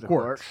 to the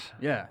quarks. quarks.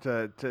 Yeah.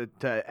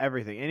 to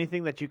everything,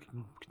 anything that you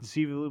can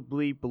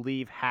conceivably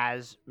believe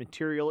has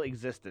material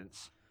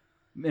existence.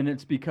 And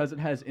it's because it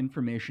has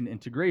information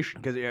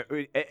integration. Because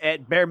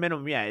at bare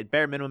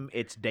minimum,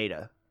 it's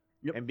data.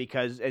 Yep.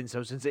 And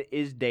so since it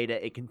is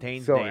data, it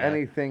contains So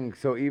data.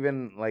 so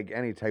even like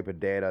any type of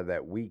data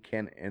that we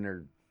can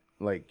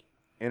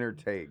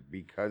intertake,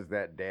 because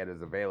that data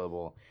is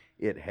available,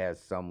 it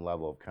has some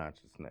level of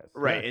consciousness.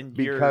 Right, and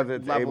your because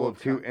it's level able of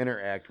to con-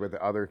 interact with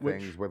other Which-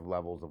 things with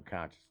levels of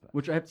consciousness.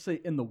 Which I have to say,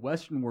 in the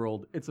Western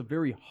world, it's a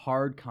very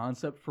hard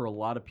concept for a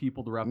lot of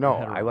people to wrap No, their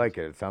head around. I like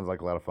it. It sounds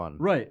like a lot of fun.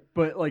 Right,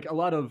 but like a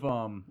lot of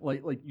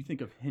like you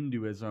think of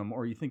Hinduism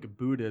or you think of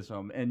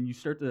Buddhism, and you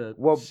start to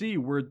Well- see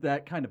where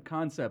that kind of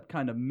concept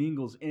kind of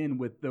mingles in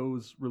with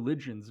those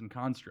religions and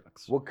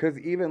constructs. Well, because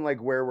even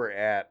like where we're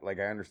at, like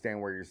I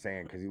understand where you're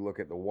saying, because you look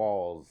at the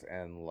walls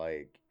and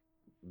like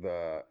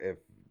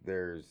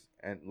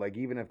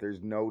even if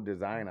there's no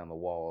design on the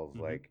walls,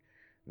 Mhm. like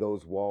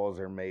those walls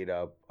are made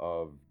up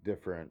of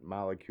different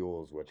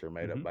molecules, which are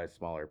made up Mhm. by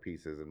smaller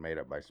pieces and made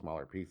up by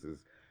smaller pieces.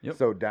 Yep.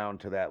 So down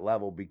to that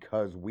level,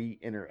 because we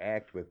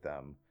interact with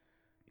them,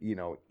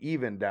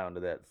 even down to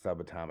that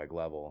subatomic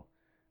level,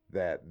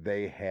 that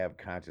they have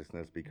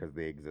consciousness because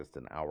they exist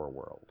in our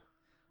world.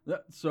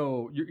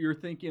 So you're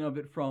thinking of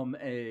it from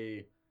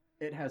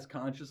it has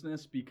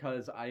consciousness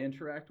because I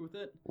interact with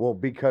it. Well,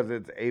 because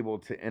it's able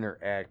to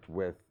interact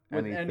with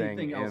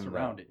anything else in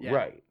around the, it, yeah.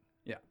 Right.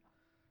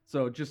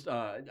 So just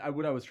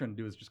what I was trying to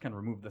do is just kind of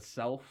remove the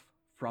self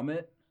from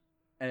it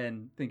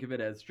and think of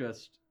it as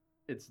just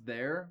it's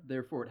there,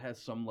 therefore it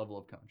has some level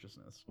of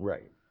consciousness.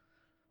 Right.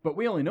 But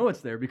we only know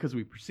it's there because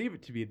we perceive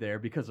it to be there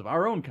because of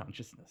our own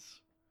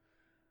consciousness.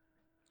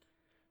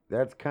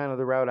 That's kind of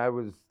the route I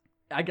was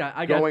I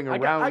got going I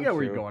around got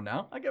where to. you're going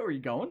now. I get where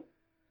you're going.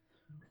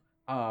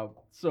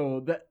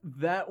 So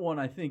that one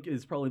I think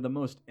is probably the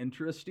most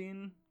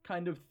interesting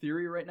kind of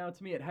theory right now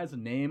to me. It has a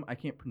name. I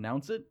can't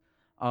pronounce it.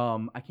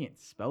 I can't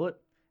spell it,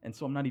 and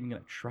so I'm not even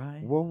gonna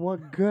try. Well,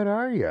 what good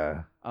are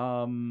you?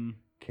 Um,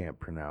 Can't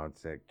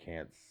pronounce it.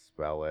 Can't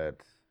spell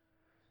it.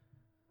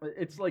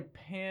 it's like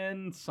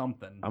pan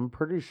something. I'm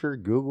pretty sure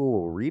Google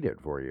will read it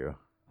for you.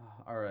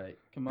 All right,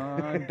 come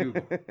on,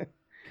 Google.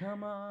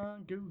 Come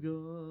on,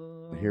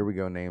 Google. Here we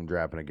go, name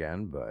dropping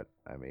again. But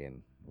I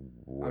mean,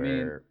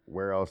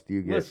 where else do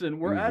you get? Listen,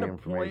 we're easy at a point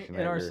information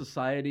in our your-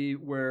 society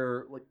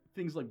where like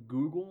things like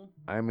Google.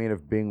 I mean,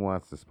 if Bing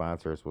wants to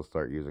sponsor us, we'll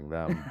start using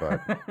them.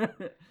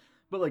 But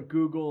but like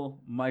Google,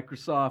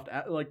 Microsoft,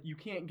 like you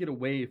can't get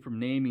away from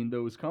naming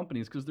those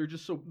companies because they're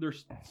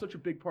such a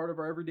big part of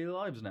our everyday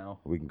lives now.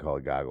 we can call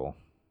it Goggle.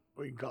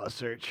 We can call it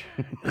search.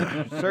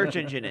 Search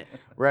engine it.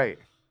 Right.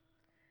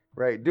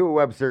 Do a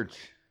web search.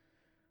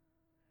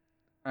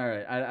 All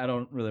right, I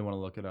don't really want to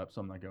look it up, so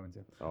I'm not going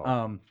to.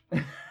 Oh.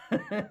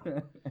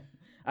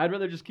 I'd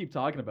rather just keep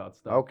talking about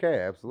stuff. Okay,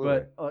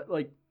 absolutely. But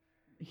like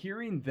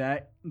hearing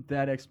that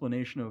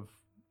explanation of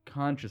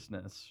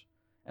consciousness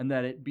and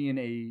that it being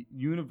a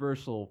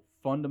universal,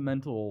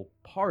 fundamental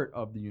part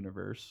of the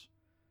universe,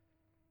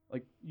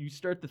 like you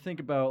start to think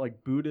about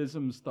like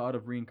Buddhism's thought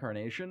of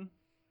reincarnation.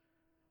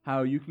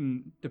 How you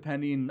can,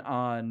 depending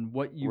on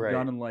what you've Right.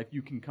 done in life,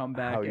 you can come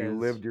back How as you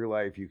lived your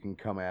life, you can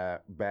come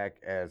back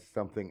as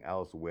something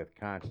else with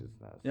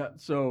consciousness. Yeah,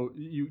 so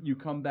you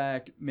come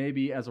back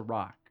maybe as a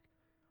rock,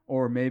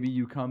 or maybe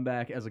you come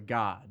back as a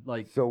god.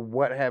 Like So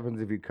what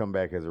happens if you come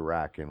back as a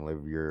rock and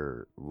live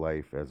your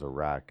life as a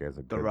rock, as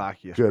a The good,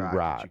 rockiest good rock,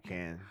 rock? that you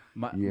can.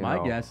 my you my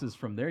know. guess is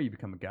from there you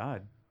become a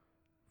god.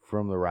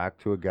 From the rock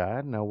to a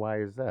god? Now,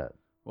 why is that?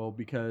 Well,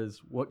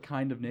 because what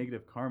kind of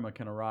negative karma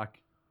can a rock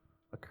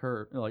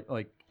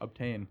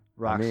obtain?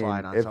 Rock I mean,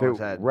 slide on if someone's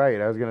it, head. Right,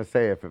 I was going to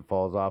say if it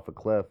falls off a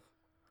cliff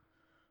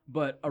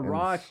But a and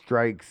rock,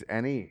 strikes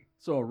any.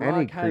 so a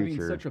any rock having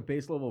creature- such a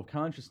base level of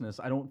consciousness,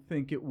 I don't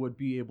think it would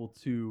be able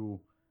to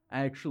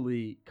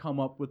actually come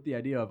up with the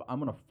idea of I'm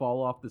gonna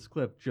fall off this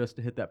cliff just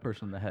to hit that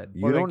person in the head.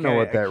 You Well, they don't know can't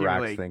what that rock's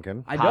accumulate-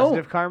 thinking. I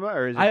Positive don't. karma,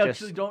 or is it I just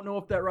actually don't know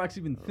if that rock's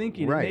even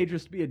thinking. It may Right.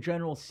 just be a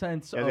general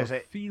sense I was of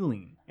gonna say-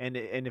 feeling. and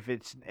if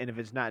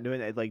it's not doing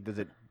that, like does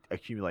it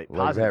accumulate Like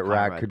positive that karma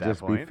rock at could that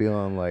just be point?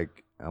 feeling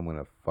like I'm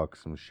gonna fuck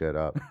some shit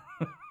up.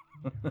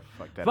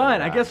 Fuck that Fine,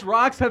 other I rock. guess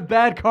rocks have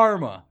bad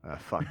karma.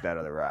 Fuck that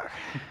other rock.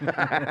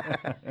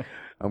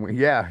 I'm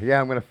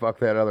gonna fuck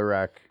that other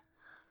rock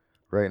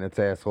right in its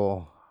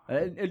asshole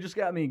It just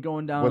got me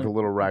going down with a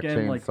little rock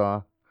again, like,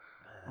 chainsaw.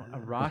 a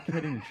rock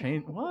hitting a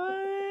chain.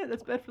 What?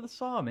 That's bad for the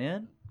saw,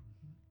 man.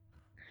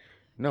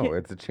 No, can't-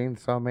 it's a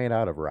chainsaw made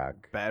out of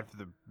rock. Bad for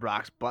the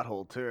rock's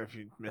butthole too. If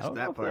you I missed don't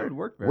know that if that part. would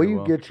work very Will you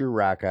well. get your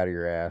rock out of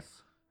your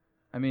ass?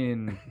 I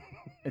mean,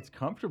 it's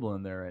comfortable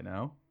in there right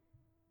now.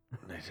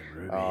 Nice and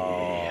ruby.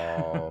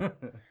 Oh,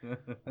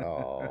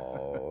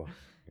 oh.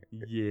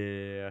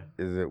 Yeah.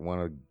 Is it one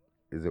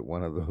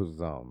of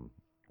those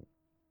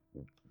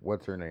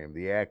what's her name?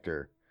 The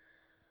actor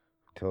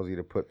tells you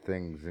to put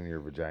things in your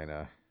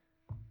vagina.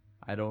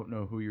 I don't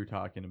know who you're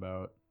talking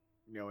about.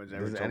 No one's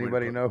ever Does told me to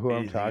anybody put know who I'm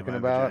anything in talking my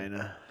about?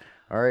 vagina.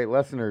 All right,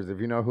 listeners, if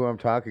you know who I'm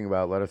talking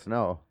about, let us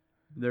know.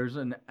 There's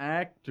an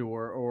actor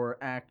or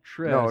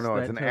actress. No,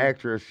 that it's an tells-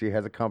 actress. She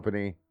has a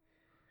company,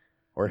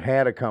 or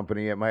had a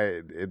company. It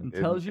might. and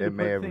tells you to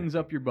may put have, things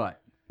up your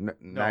butt. No,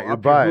 not your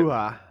up butt. Your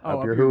hoo-ha. Oh,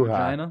 Up your your hoo-ha.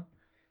 vagina.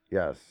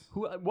 Yes.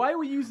 Why are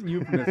we using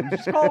euphemisms?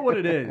 Just call it what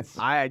it is.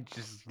 I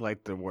just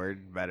like the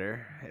word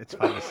better. It's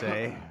fun to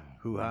say.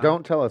 Hoo-ha.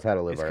 Don't tell us how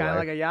to live It's our kind of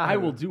life. like a Yahoo. I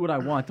will do what I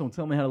want. Don't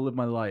tell me how to live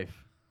my life.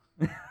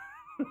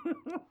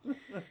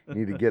 You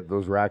need to get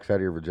those rocks out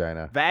of your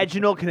vagina.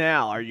 Vaginal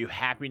canal. Are you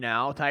happy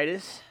now,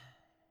 Titus?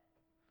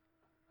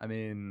 I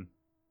mean,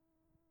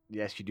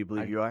 Yes, you do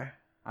believe you are.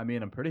 I'm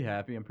pretty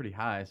happy. I'm pretty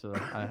high. So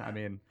I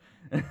mean,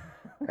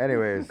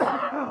 Anyways,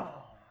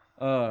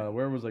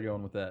 where was I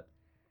going with that?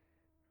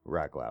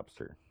 rock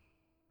lobster.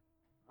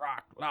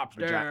 Rock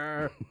lobster.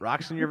 Vagi-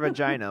 Rocks in your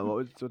vagina.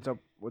 What's up?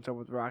 What's up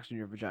with rocks in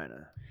your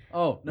vagina?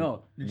 Oh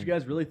no! Did you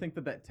guys really think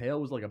that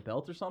tail was like a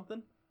belt or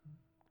something?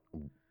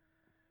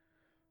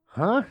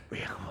 Huh?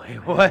 Wait,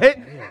 what?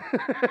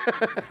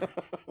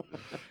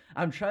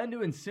 I'm trying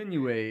to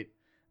insinuate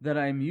that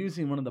I'm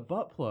using one of the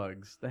butt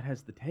plugs that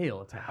has the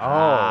tail attached.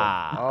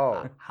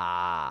 Oh.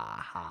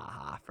 Ha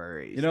ha,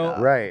 furry. You know,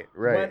 stuff. Right.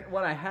 Right.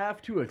 When I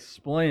have to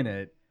explain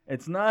it,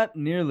 it's not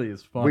nearly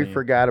as funny. We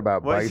forgot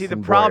about Well, Bison see, the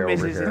Boy problem is,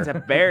 over is here. it's a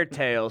bear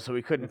tail, so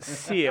we couldn't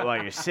see it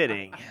while you're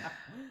sitting.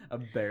 A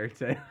bear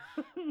tail.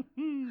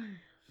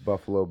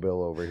 Buffalo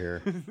Bill over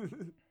here.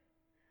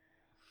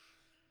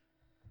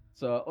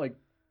 So, like,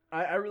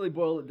 I really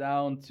boil it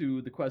down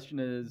to the question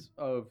is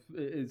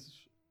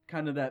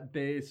kind of that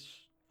base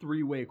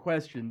three-way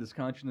question. Does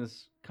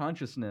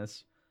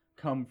consciousness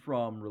come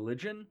from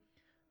religion?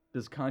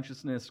 Does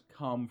consciousness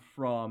come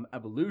from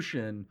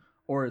evolution?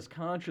 or is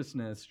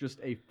consciousness just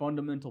a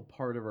fundamental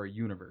part of our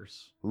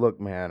universe? Look,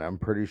 man, I'm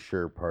pretty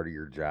sure part of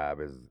your job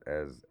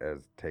as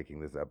taking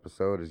this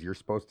episode is you're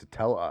supposed to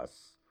tell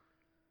us.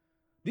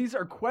 These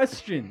are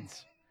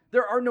questions.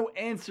 There are no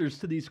answers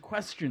to these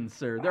questions,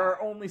 sir. There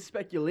are only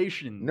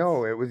speculations.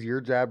 No, it was your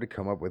job to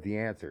come up with the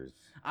answers.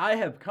 I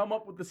have come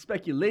up with the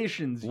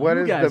speculations. What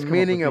You is guys the come up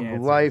meaning with of the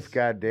answers. life,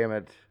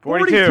 goddammit?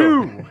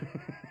 42.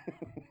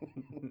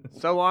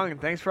 So long,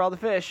 and thanks for all the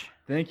fish.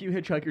 Thank you,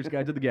 Hitchhiker's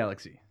Guide to the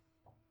Galaxy.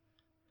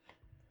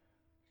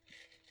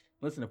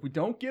 Listen, if we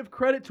don't give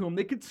credit to them,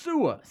 they could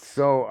sue us.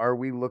 So are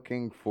we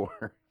looking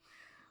for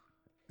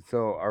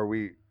are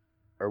we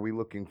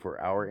looking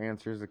for our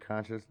answers to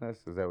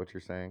consciousness? Is that what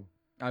you're saying?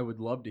 I would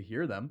love to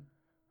hear them.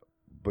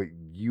 But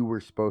you were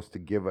supposed to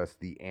give us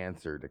the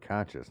answer to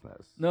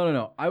consciousness.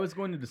 No. I was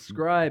going to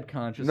describe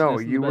consciousness. No,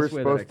 in the you were best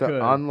way that I supposed to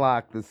could.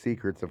 unlock the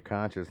secrets of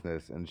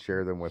consciousness and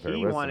share them with our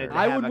He wanted listeners. to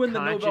I have would a win the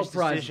Nobel conscious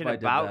Prize if decision I did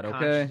about that, okay?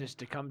 consciousness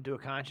to come to a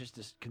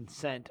conscious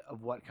consent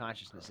of what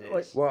consciousness is.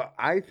 Like- Well,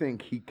 I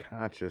think he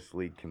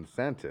consciously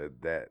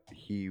consented that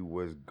he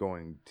was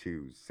going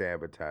to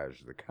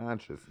sabotage the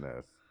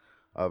consciousness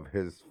of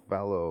his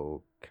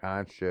fellow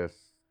conscious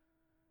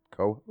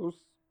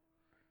co-hosts.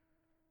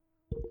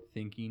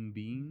 Thinking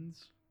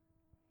beings?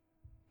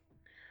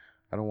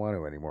 I don't want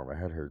to anymore. My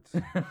head hurts.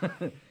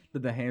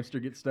 Did the hamster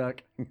get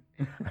stuck?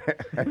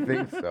 I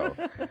think so.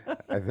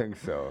 I think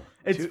so.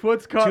 Its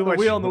foot's caught in too the much-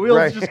 wheel, and the wheels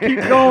right. just keep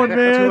going,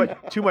 man.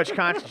 Too much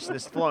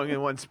consciousness flowing in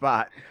one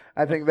spot.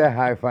 I think that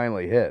high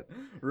finally hit.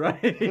 Right.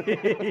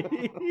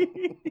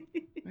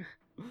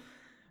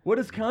 What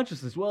is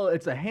consciousness? Well,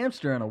 it's a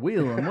hamster on a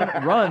wheel, and when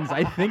it runs,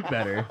 I think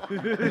better.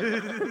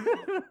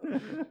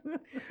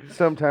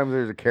 Sometimes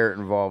there's a carrot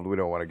involved. We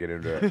don't want to get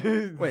into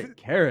it. Wait,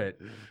 carrot?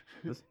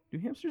 Do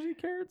hamsters eat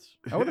carrots?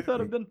 I would have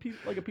thought it'd been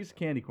like a piece of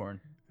candy corn.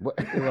 What?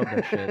 They love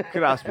that shit.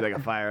 Could also be like a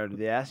fire under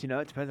the ass. You know,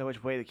 it depends on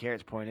which way the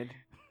carrot's pointed.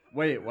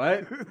 Wait,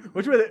 what?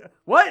 Which way?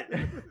 What?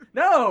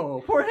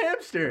 No, poor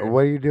hamster. What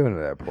are you doing to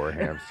that poor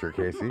hamster,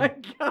 Casey? My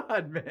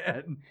God,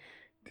 man.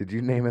 Did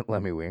you name it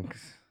Lemmy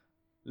Winks?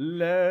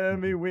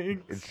 Lemmy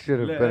Winks. It should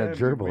have been a Lemmy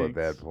gerbil Winks.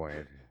 at that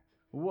point.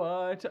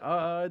 What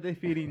are they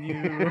feeding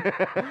you?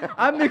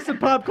 I'm mixing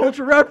pop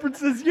culture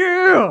references.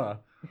 Yeah.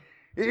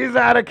 He's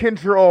out of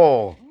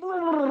control.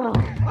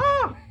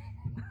 Ah!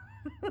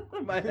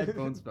 My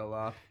headphones fell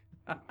off.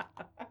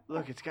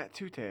 Look, it's got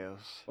two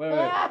tails. Wait.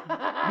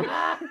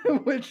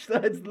 Which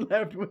side's the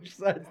left? Which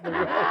side's the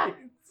right?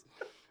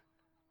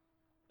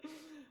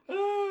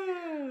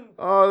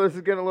 Oh, this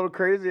is getting a little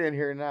crazy in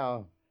here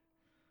now.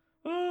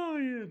 Oh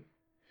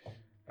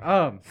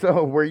yeah.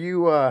 So were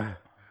you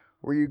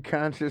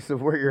conscious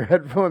of where your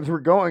headphones were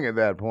going at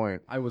that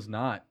point? I was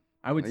not.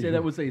 I would say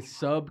that was a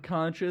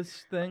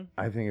subconscious thing.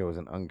 I think it was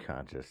an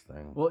unconscious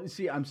thing. Well, you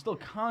see, I'm still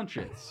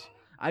conscious.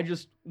 I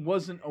just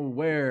wasn't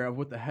aware of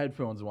what the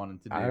headphones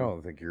wanted to do. I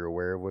don't think you're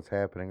aware of what's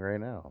happening right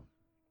now.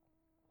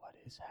 What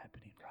is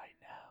happening right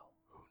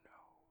now?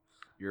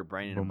 Your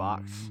brain in a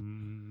box.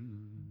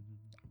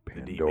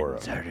 Pandora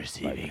demons are by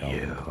deceiving Calvin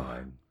you.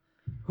 Klein.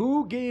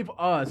 Who gave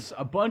us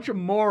a bunch of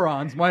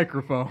morons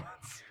microphones?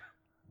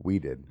 We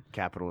did.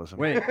 Capitalism.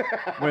 Wait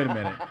a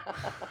minute.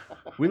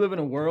 We live in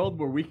a world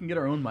where we can get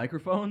our own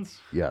microphones?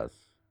 Yes.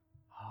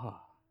 Oh,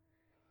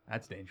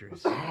 that's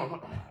dangerous.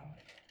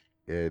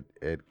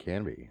 It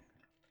can be.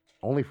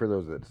 Only for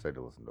those that decide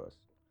to listen to us.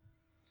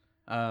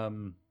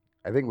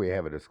 I think we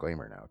have a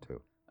disclaimer now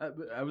too.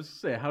 I was to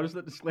say, how does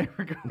that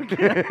disclaimer go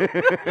again?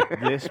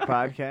 This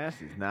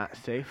podcast is not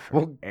safe for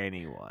Well,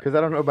 anyone. Because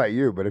I don't know about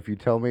you, but if you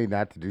tell me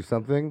not to do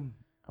something,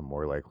 I'm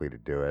more likely to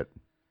do it.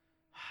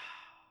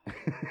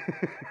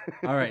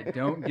 All right,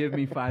 don't give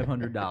me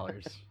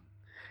 $500.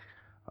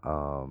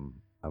 I'm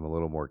a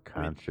little more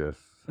conscious,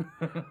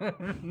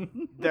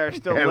 There are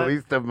still at lim-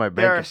 least of my bank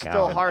there are account.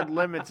 still hard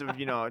limits of,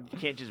 you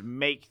can't just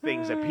make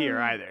things appear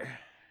either.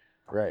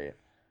 Right.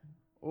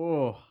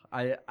 Oh,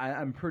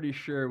 I'm pretty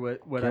sure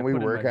what I Can we put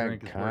in work my on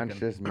drink is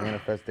conscious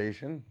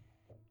manifestation?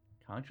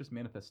 conscious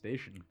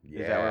manifestation.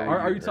 Is that what we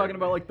Are you heard talking me.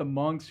 about like the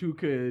monks who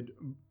could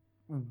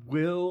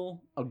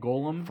will a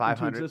golem into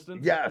 500.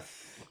 existence? Yes.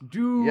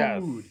 Dude.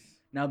 Yes.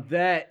 Now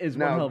that is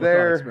one hell Now of a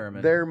thought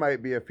experiment. there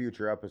might be a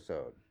future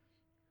episode.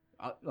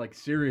 Like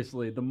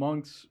seriously, the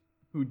monks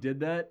who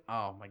did that,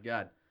 oh my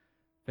god,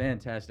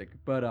 fantastic.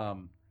 But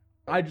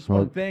I just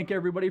want to thank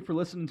everybody for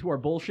listening to our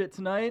bullshit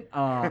tonight.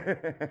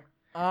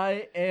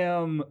 I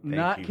am Thank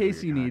not you for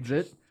Casey your Needs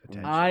It. conscious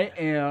attention. I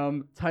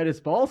am Titus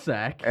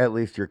Ballsack. At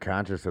least you're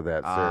conscious of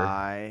that, sir.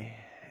 I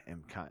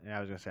am. I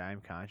was gonna say I'm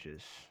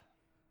conscious.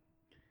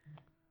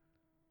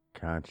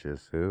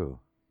 Conscious who?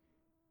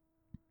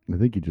 I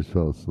think you just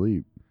fell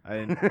asleep. I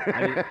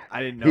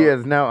didn't know. He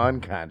is now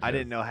unconscious. I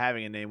didn't know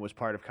having a name was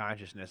part of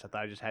consciousness. I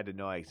thought I just had to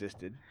know I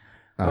existed.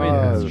 I mean,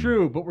 Uh, it's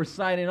true, but we're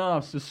signing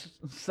off, so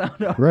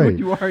sound out Right. what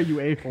you are, you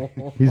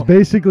a-hole. He's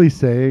basically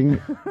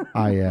saying,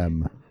 I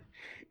am.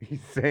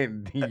 He's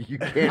saying you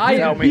can't I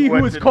tell am me he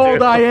what who is to called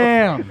do. I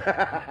am.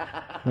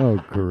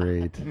 Oh,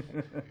 great.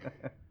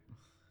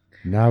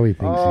 Now he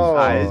thinks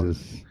Oh. he's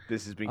Jesus.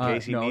 This has been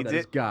Casey no, Needs that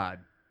is It. God.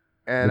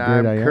 And The great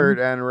I'm I am. Kurt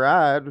and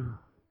Rod.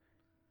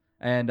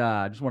 And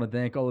I just want to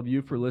thank all of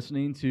you for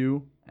listening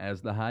to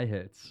As the High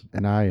Hits.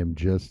 And I am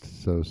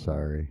just so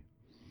sorry.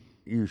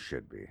 You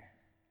should be.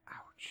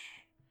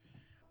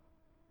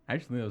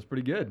 Actually, that was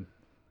pretty good.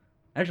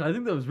 Actually, I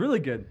think that was really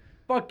good.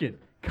 Fuck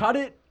it. Cut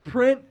it,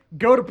 print,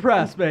 go to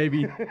press,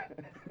 baby.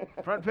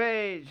 Front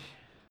page.